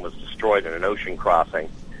 one of them was destroyed in an ocean crossing.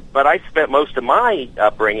 But I spent most of my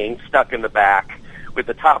upbringing stuck in the back with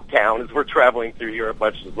the top down as we're traveling through Europe,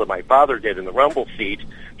 much as what my father did in the rumble seat,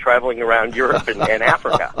 traveling around Europe and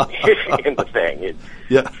Africa in the thing.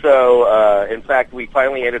 So, in fact, we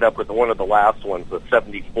finally ended up with one of the last ones, the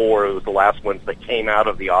 74. It was the last ones that came out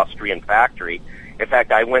of the Austrian factory. In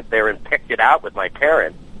fact, I went there and picked it out with my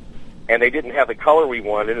parents, and they didn't have the color we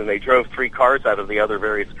wanted, and they drove 3 cars out of the other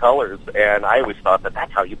various colors, and I always thought that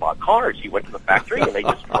that's how you bought cars. You went to the factory, and they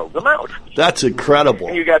just drove them out. That's incredible.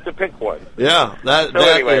 And you got to pick one. Yeah, that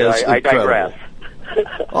anyway, is I incredible. digress.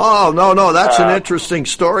 Oh, no, that's an interesting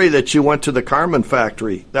story that you went to the Carman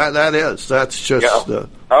factory. That's just...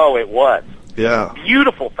 Oh, it was. Yeah.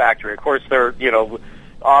 Beautiful factory. Of course, they're,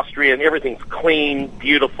 Austrian, everything's clean,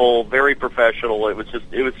 beautiful, very professional. It was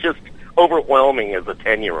just overwhelming as a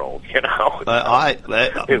 10-year-old, it was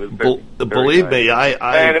believe nice. me, I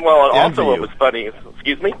and well, also envy what you. was funny is,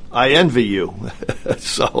 excuse me? I envy you.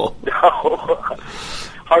 So no,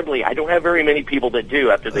 hardly. I don't have very many people that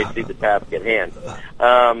do after they see the task at hand.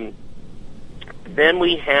 Then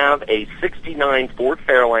we have a '69 Ford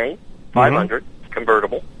Fairlane 500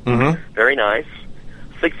 convertible, very nice.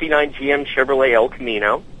 '69 GM Chevrolet El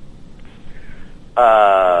Camino.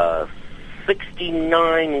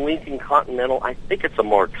 69 Lincoln Continental. I think it's a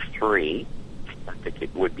Mark III. I think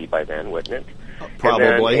it would be by then, wouldn't it? Probably.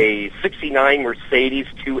 And then a '69 Mercedes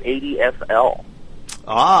 280 SL.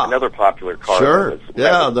 Another popular car. Sure.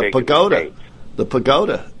 Yeah, the Pagoda. The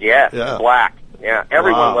Pagoda. Yeah, black. Yeah,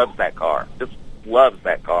 everyone loves that car. Just loves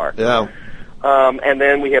that car. Yeah. And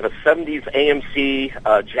then we have a '70s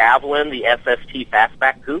AMC Javelin, the SST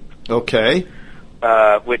Fastback Coupe. Okay.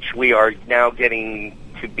 Which we are now getting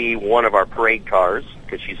to be one of our parade cars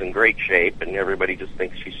because she's in great shape and everybody just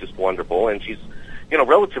thinks she's just wonderful, and she's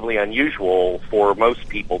relatively unusual for most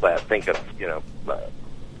people that think of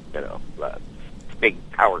big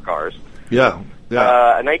power cars. A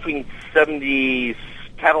 1970s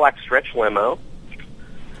Cadillac Stretch Limo,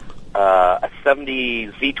 a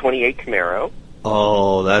 '70s V28 Camaro.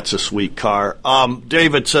 Oh, that's a sweet car.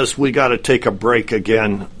 David says we got to take a break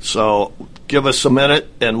again, so give us a minute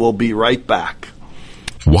and we'll be right back.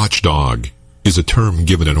 Watchdog is a term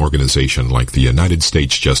given an organization like the United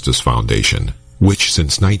States Justice Foundation, which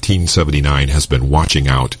since 1979 has been watching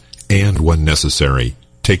out and, when necessary,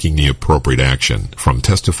 taking the appropriate action from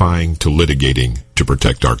testifying to litigating to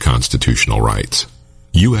protect our constitutional rights.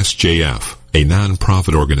 USJF, a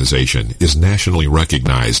non-profit organization, is nationally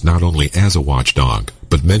recognized not only as a watchdog,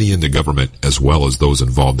 but many in the government as well as those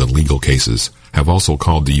involved in legal cases have also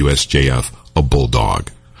called the USJF a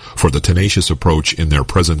bulldog for the tenacious approach in their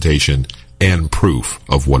presentation and proof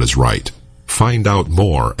of what is right. Find out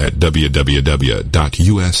more at www.usjf.net.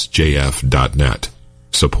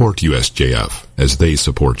 Support USJF as they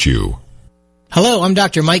support you. Hello, I'm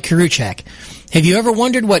Dr. Mike Karuchak. Have you ever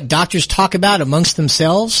wondered what doctors talk about amongst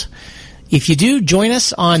themselves? If you do, join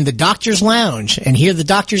us on the Doctor's Lounge and hear the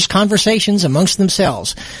doctors' conversations amongst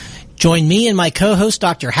themselves. Join me and my co-host,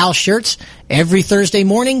 Dr. Hal Schertz, every Thursday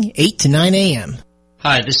morning, 8 to 9 a.m.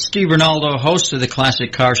 Hi, this is Steve Ronaldo, host of the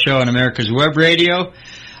Classic Car Show on America's Web Radio.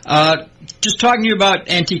 Just talking to you about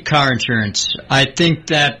antique car insurance. I think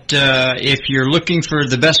that if you're looking for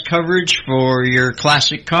the best coverage for your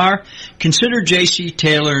classic car, consider J.C.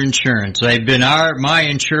 Taylor Insurance. They've been my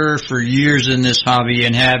insurer for years in this hobby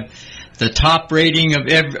and have the top rating of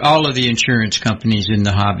all of the insurance companies in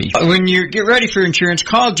the hobby. When you get ready for insurance,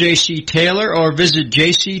 call J.C. Taylor or visit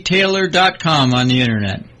jctaylor.com on the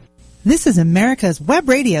Internet. This is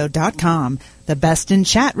americaswebradio.com, the best in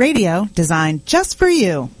chat radio designed just for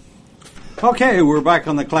you. Okay, we're back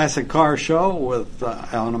on the Classic Car Show with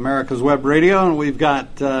on America's Web Radio, and we've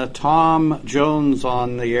got Tom Jones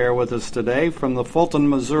on the air with us today from the Fulton,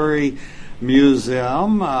 Missouri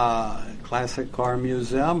Museum, Classic Car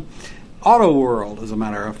Museum. Auto World, as a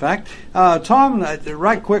matter of fact. Tom,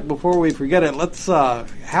 right quick before we forget it, let's.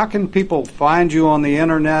 How can people find you on the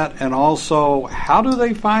internet, and also how do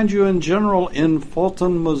they find you in general in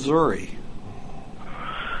Fulton, Missouri?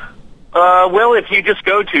 Well, if you just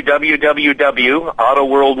go to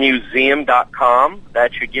www.autoworldmuseum.com,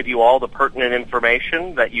 that should give you all the pertinent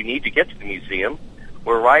information that you need to get to the museum.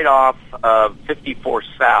 We're right off of 54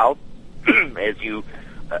 South as you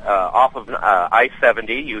off of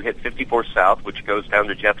I-70. You hit 54 South, which goes down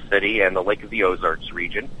to Jeff City and the Lake of the Ozarks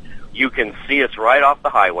region. You can see us right off the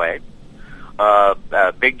highway.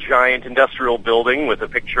 A big, giant industrial building with a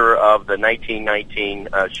picture of the 1919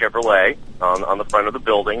 Chevrolet on the front of the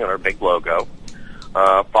building and our big logo.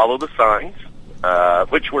 Follow the signs,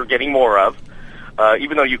 which we're getting more of.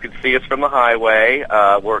 Even though you can see us from the highway,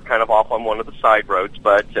 we're kind of off on one of the side roads,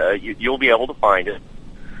 but you'll be able to find it.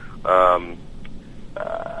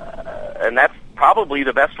 And that's probably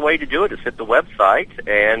the best way to do it, is hit the website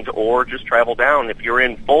and or just travel down. If you're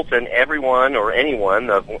in Fulton, everyone or any one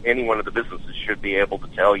of the businesses should be able to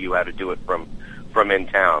tell you how to do it from in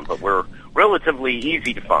town. But we're relatively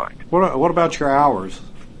easy to find. What about your hours?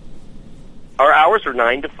 Our hours are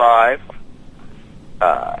 9 to 5,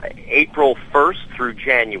 April 1st through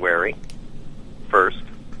January 1st.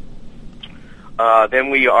 Then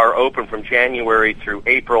we are open from January through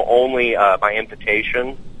April only by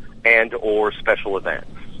invitation and or special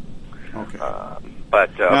events. Okay.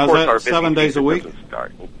 But now, of course, is that our 7 days a week?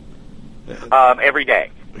 Start. Every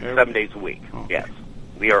day, 7 days a week. Okay. Yes,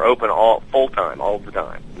 we are open full time, all the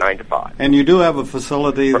time, 9 to 5. And you do have a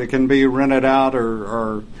facility that can be rented out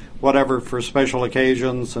or whatever for special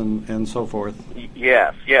occasions and so forth.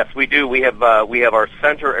 Yes, we do. We have our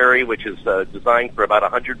center area, which is designed for about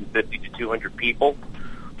 150 to 200 people.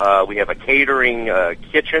 We have a catering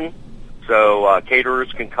kitchen, so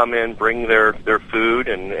caterers can come in, bring their food,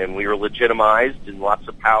 and we are legitimized in lots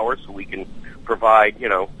of power, so we can provide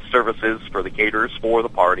services for the caterers for the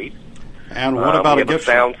parties. And what about we a have gift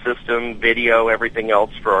sound shop? system, video, everything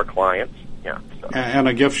else for our clients. Yeah. So. And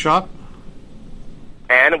a gift shop?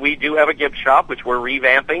 And we do have a gift shop, which we're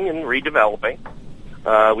revamping and redeveloping.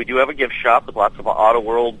 We do have a gift shop with lots of Auto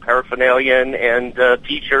World paraphernalia and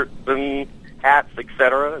T-shirts and hats,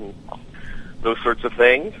 etc., and those sorts of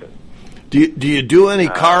things. Do you do any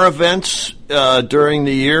car events during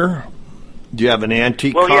the year? Do you have an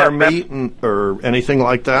antique car meet or anything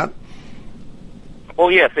like that?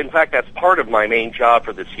 Well, yes. In fact, that's part of my main job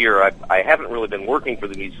for this year. I haven't really been working for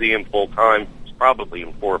the museum full time, probably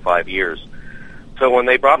in 4 or 5 years. So when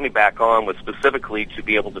they brought me back on was specifically to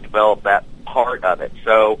be able to develop that part of it.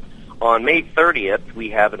 So on May 30th,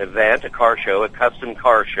 we have an event, a car show, a custom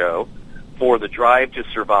car show for the Drive to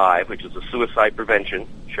Survive, which is a suicide prevention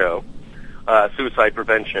show, suicide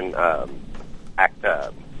prevention show.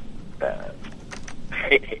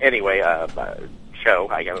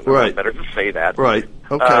 I don't know if better to say that. Right.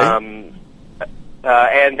 Okay.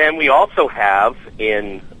 And then we also have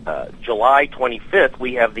in July 25th,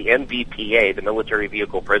 we have the MVPA, the Military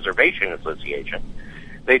Vehicle Preservation Association.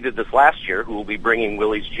 They did this last year, who will be bringing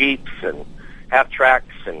Willys Jeeps and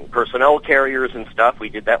half-tracks and personnel carriers and stuff. We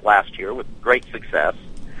did that last year with great success.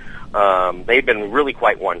 They've been really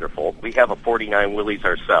quite wonderful. We have a 49 Willys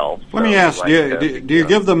ourselves. Let me ask, do you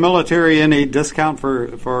give the military any discount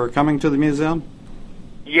for coming to the museum?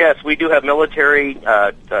 Yes, we do have military,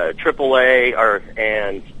 AAA,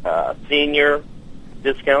 and senior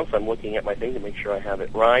discounts. I'm looking at my thing to make sure I have it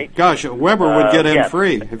right. Gosh, Weber would get in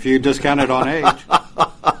free if you discounted on age.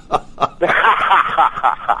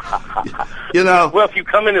 Well, if you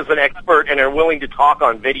come in as an expert and are willing to talk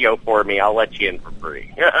on video for me, I'll let you in for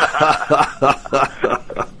free.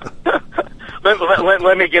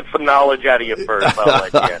 Let me get some knowledge out of you first. I'll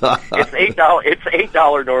let you in. It's $8. It's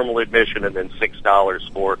 $8 normal admission, and then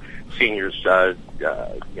 $6 for seniors,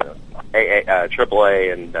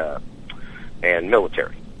 AAA and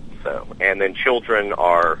military. So, and then children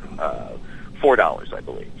are $4, I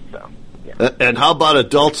believe. So, yeah. And how about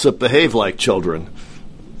adults that behave like children?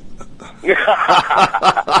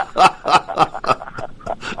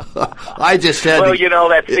 I just had. Well,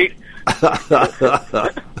 that's.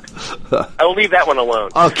 I'll leave that one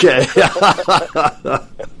alone. Okay.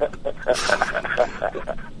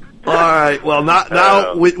 All right. Well,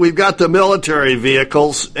 now we've got the military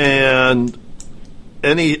vehicles, and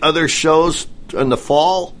any other shows in the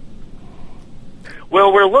fall?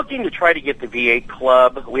 Well, we're looking to try to get the V8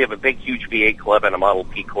 club. We have a big, huge V8 club and a Model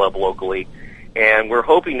P club locally, and we're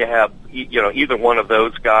hoping to have either one of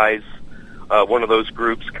those guys, one of those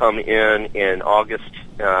groups come in August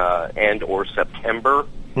and or September.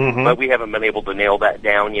 Mm-hmm. But we haven't been able to nail that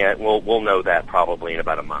down yet. We'll know that probably in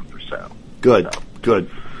about a month or so. Good.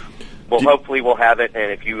 Well, hopefully we'll have it.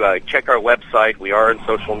 And if you check our website, we are in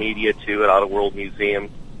social media too at Auto World Museum.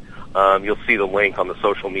 You'll see the link on the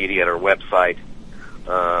social media at our website,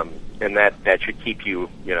 and that should keep you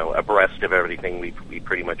abreast of everything. We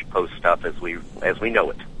pretty much post stuff as we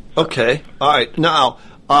know it. So. Okay. All right. Now,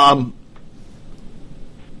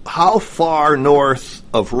 how far north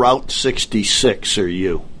of Route 66 are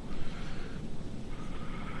you?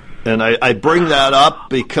 And I bring that up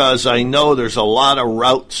because I know there's a lot of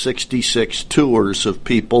Route 66 tours of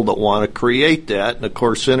people that want to create that. And, of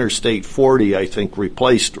course, Interstate 40, I think,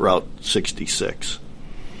 replaced Route 66.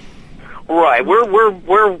 Right.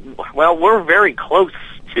 We're very close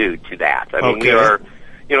to that. I mean, we are,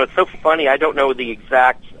 it's so funny. I don't know the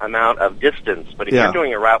exact amount of distance, but if you're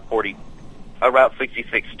doing a Route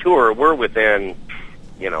 66 tour, we're within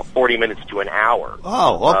 40 minutes to an hour.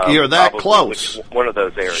 Oh, okay, you're that close. One of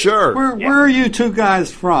those areas. Sure. Where are you two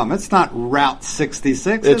guys from? It's not Route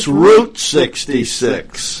 66. It's Route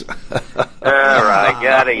 66. All right,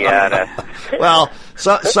 yada. Well,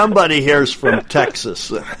 somebody here's from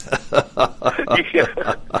Texas.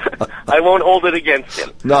 I won't hold it against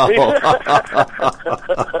him. No.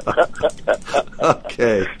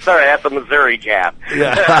 Okay. Sorry, that's a Missouri jab.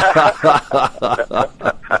 Yeah.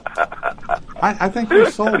 I think we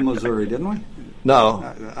sold Missouri, didn't we?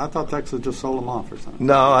 No. I thought Texas just sold them off or something.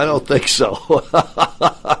 No, I don't think so.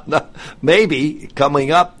 Maybe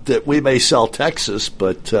coming up that we may sell Texas,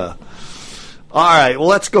 but all right. Well,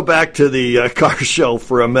 let's go back to the car show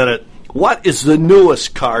for a minute. What is the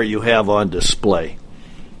newest car you have on display?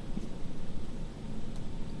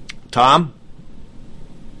 Tom?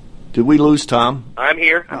 Did we lose Tom? I'm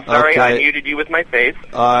here. I'm sorry. Okay. I muted you with my face.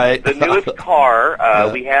 All right. The newest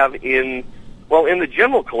car we have in the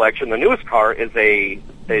general collection, the newest car is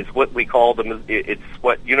what we call it's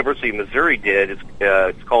what University of Missouri did.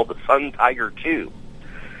 It's called the Sun Tiger 2,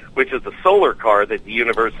 which is the solar car that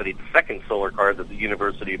the second solar car that the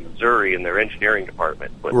University of Missouri and their engineering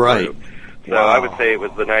department put through. So I would say it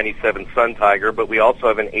was the 97 Sun Tiger, but we also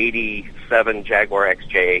have an 87 Jaguar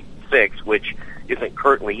XJ6, which isn't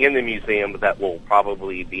currently in the museum, but that will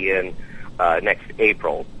probably be in next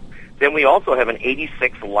April. Then we also have an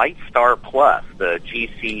 86 Lightstar Plus, the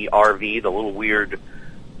GC-RV, the little weird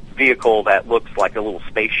vehicle that looks like a little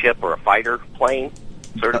spaceship or a fighter plane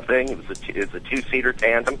sort of thing. It's a two-seater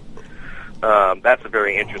tandem. That's a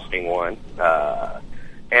very interesting one.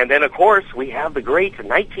 And then, of course, we have the great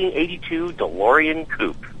 1982 DeLorean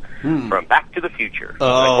Coupe from Back to the Future.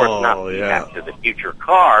 Oh, of course, not the Back to the Future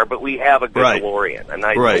car, but we have a good DeLorean, a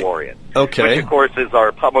nice DeLorean. Okay. Which, of course, is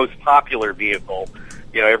our most popular vehicle.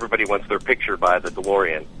 Everybody wants their picture by the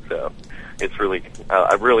DeLorean, so it's really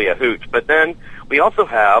a hoot. But then we also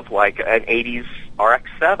have like an 80s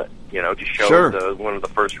RX-7, to show one of the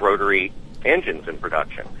first rotary engines in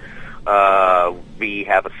production. We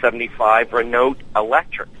have a 75 Renault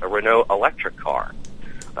electric car,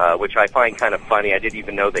 which I find kind of funny. I didn't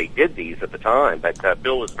even know they did these at the time, but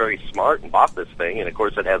Bill was very smart and bought this thing, and of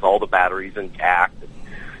course it has all the batteries intact.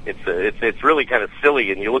 It's really kind of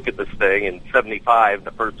silly, and you look at this thing in '75,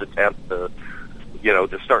 the first attempt to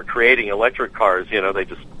start creating electric cars. They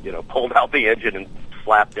just pulled out the engine and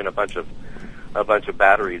slapped in a bunch of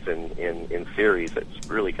batteries in series. It's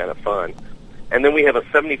really kind of fun. And then we have a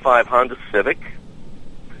 75 Honda Civic,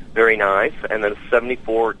 very nice, and then a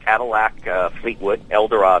 74 Cadillac Fleetwood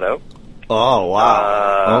Eldorado. Oh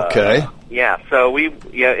wow! Okay. Yeah, so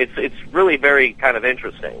it's really very kind of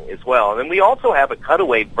interesting as well. And then we also have a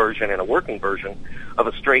cutaway version and a working version of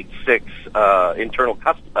a straight six internal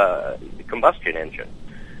combustion engine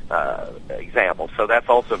example. So that's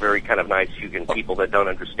also very kind of nice. People that don't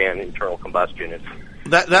understand internal combustion,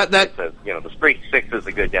 the straight six is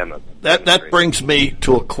a good demo. That brings me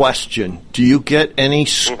to a question. Do you get any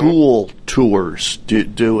school tours?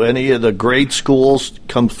 Do any of the grade schools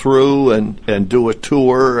come through and do a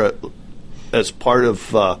tour as part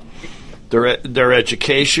of their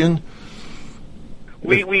education?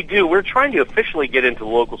 We do. We're trying to officially get into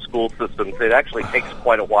local school systems. It actually takes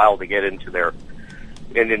quite a while to get into their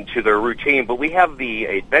routine. But we have the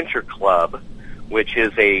Adventure Club, which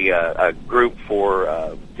is a group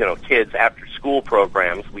for kids after school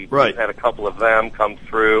programs. We've had a couple of them come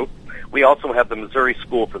through. We also have the Missouri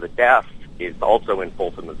School for the Deaf is also in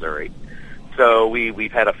Fulton, Missouri. So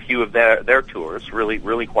we've had a few of their tours,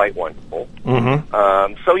 really quite wonderful.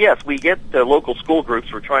 Mm-hmm. So yes, we get the local school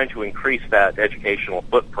groups. We're trying to increase that educational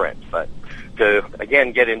footprint, but to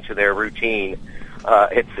again get into their routine,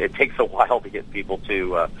 it takes a while to get people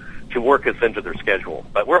to work us into their schedule.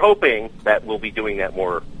 But we're hoping that we'll be doing that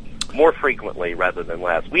more frequently rather than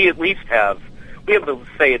less. We at least have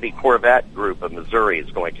the Corvette group of Missouri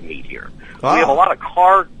is going to meet here. Wow. We have a lot of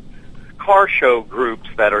car show groups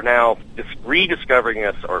that are now rediscovering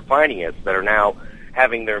us or finding us that are now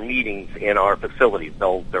having their meetings in our facilities.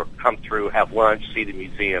 They'll come through, have lunch, see the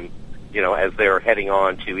museum, as they're heading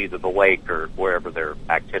on to either the lake or wherever their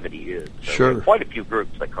activity is. So sure. We have quite a few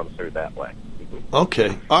groups that come through that way.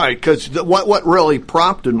 Okay. All right, because what really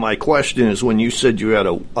prompted my question is when you said you had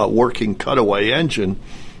a working cutaway engine,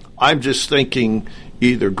 I'm just thinking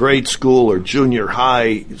either grade school or junior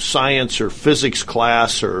high science or physics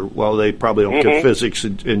class, or, well, they probably don't get physics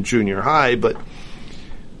in junior high, but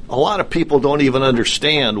a lot of people don't even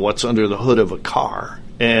understand what's under the hood of a car.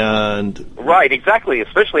 And right, exactly,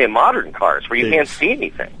 especially in modern cars where you can't see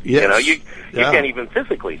anything. Yes. You can't even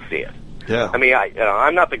physically see it. Yeah. I mean,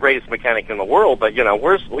 I'm not the greatest mechanic in the world, but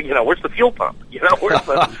where's the fuel pump? Where's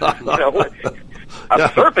the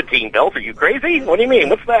a serpentine belt? Are you crazy? What do you mean?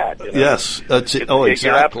 What's that? Yes, that's it. Oh, exactly.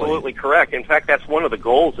 You're absolutely correct. In fact, that's one of the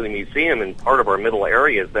goals of the museum, and part of our middle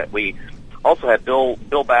area is that we also have Bill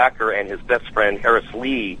Backer and his best friend Harris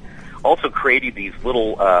Lee also created these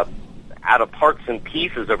little out of parts and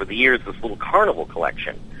pieces over the years, this little carnival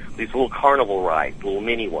collection, these little carnival rides, little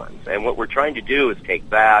mini ones. And what we're trying to do is take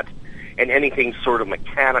that and anything sort of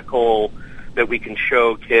mechanical that we can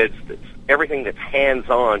show kids, everything that's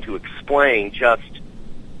hands-on to explain just,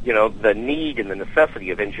 the need and the necessity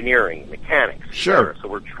of engineering, mechanics. Sure. So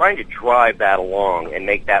we're trying to drive that along and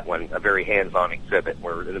make that one a very hands-on exhibit.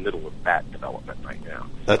 We're in the middle of that development right now.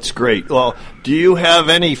 That's great. Well, do you have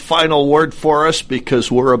any final word for us?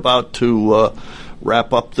 Because we're about to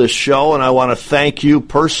wrap up this show, and I want to thank you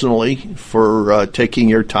personally for taking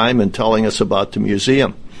your time and telling us about the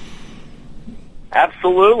museum.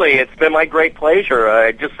 Absolutely. It's been my great pleasure.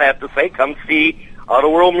 I just have to say, come see Auto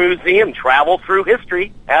World Museum. Travel through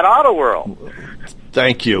history at Auto World.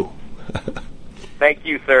 Thank you. Thank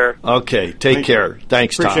you, sir. Okay. Take care.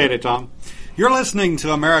 Thanks, Tom. Appreciate it, Tom. You're listening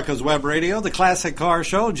to America's Web Radio, the Classic Car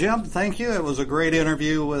Show. Jim, thank you. It was a great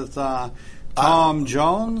interview with Tom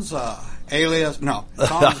Jones. Tom Jones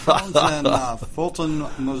in Fulton,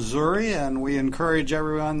 Missouri, and we encourage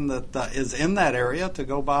everyone that is in that area to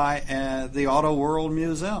go by the Auto World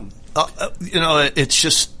Museum. It's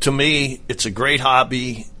just, to me, it's a great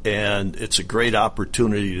hobby, and it's a great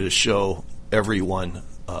opportunity to show everyone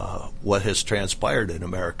what has transpired in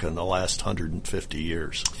America in the last 150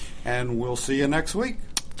 years. And we'll see you next week.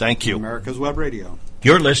 Thank you. America's Web Radio.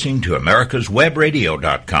 You're listening to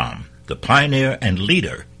AmericasWebRadio.com, the pioneer and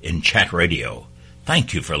leader in chat radio.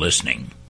 Thank you for listening.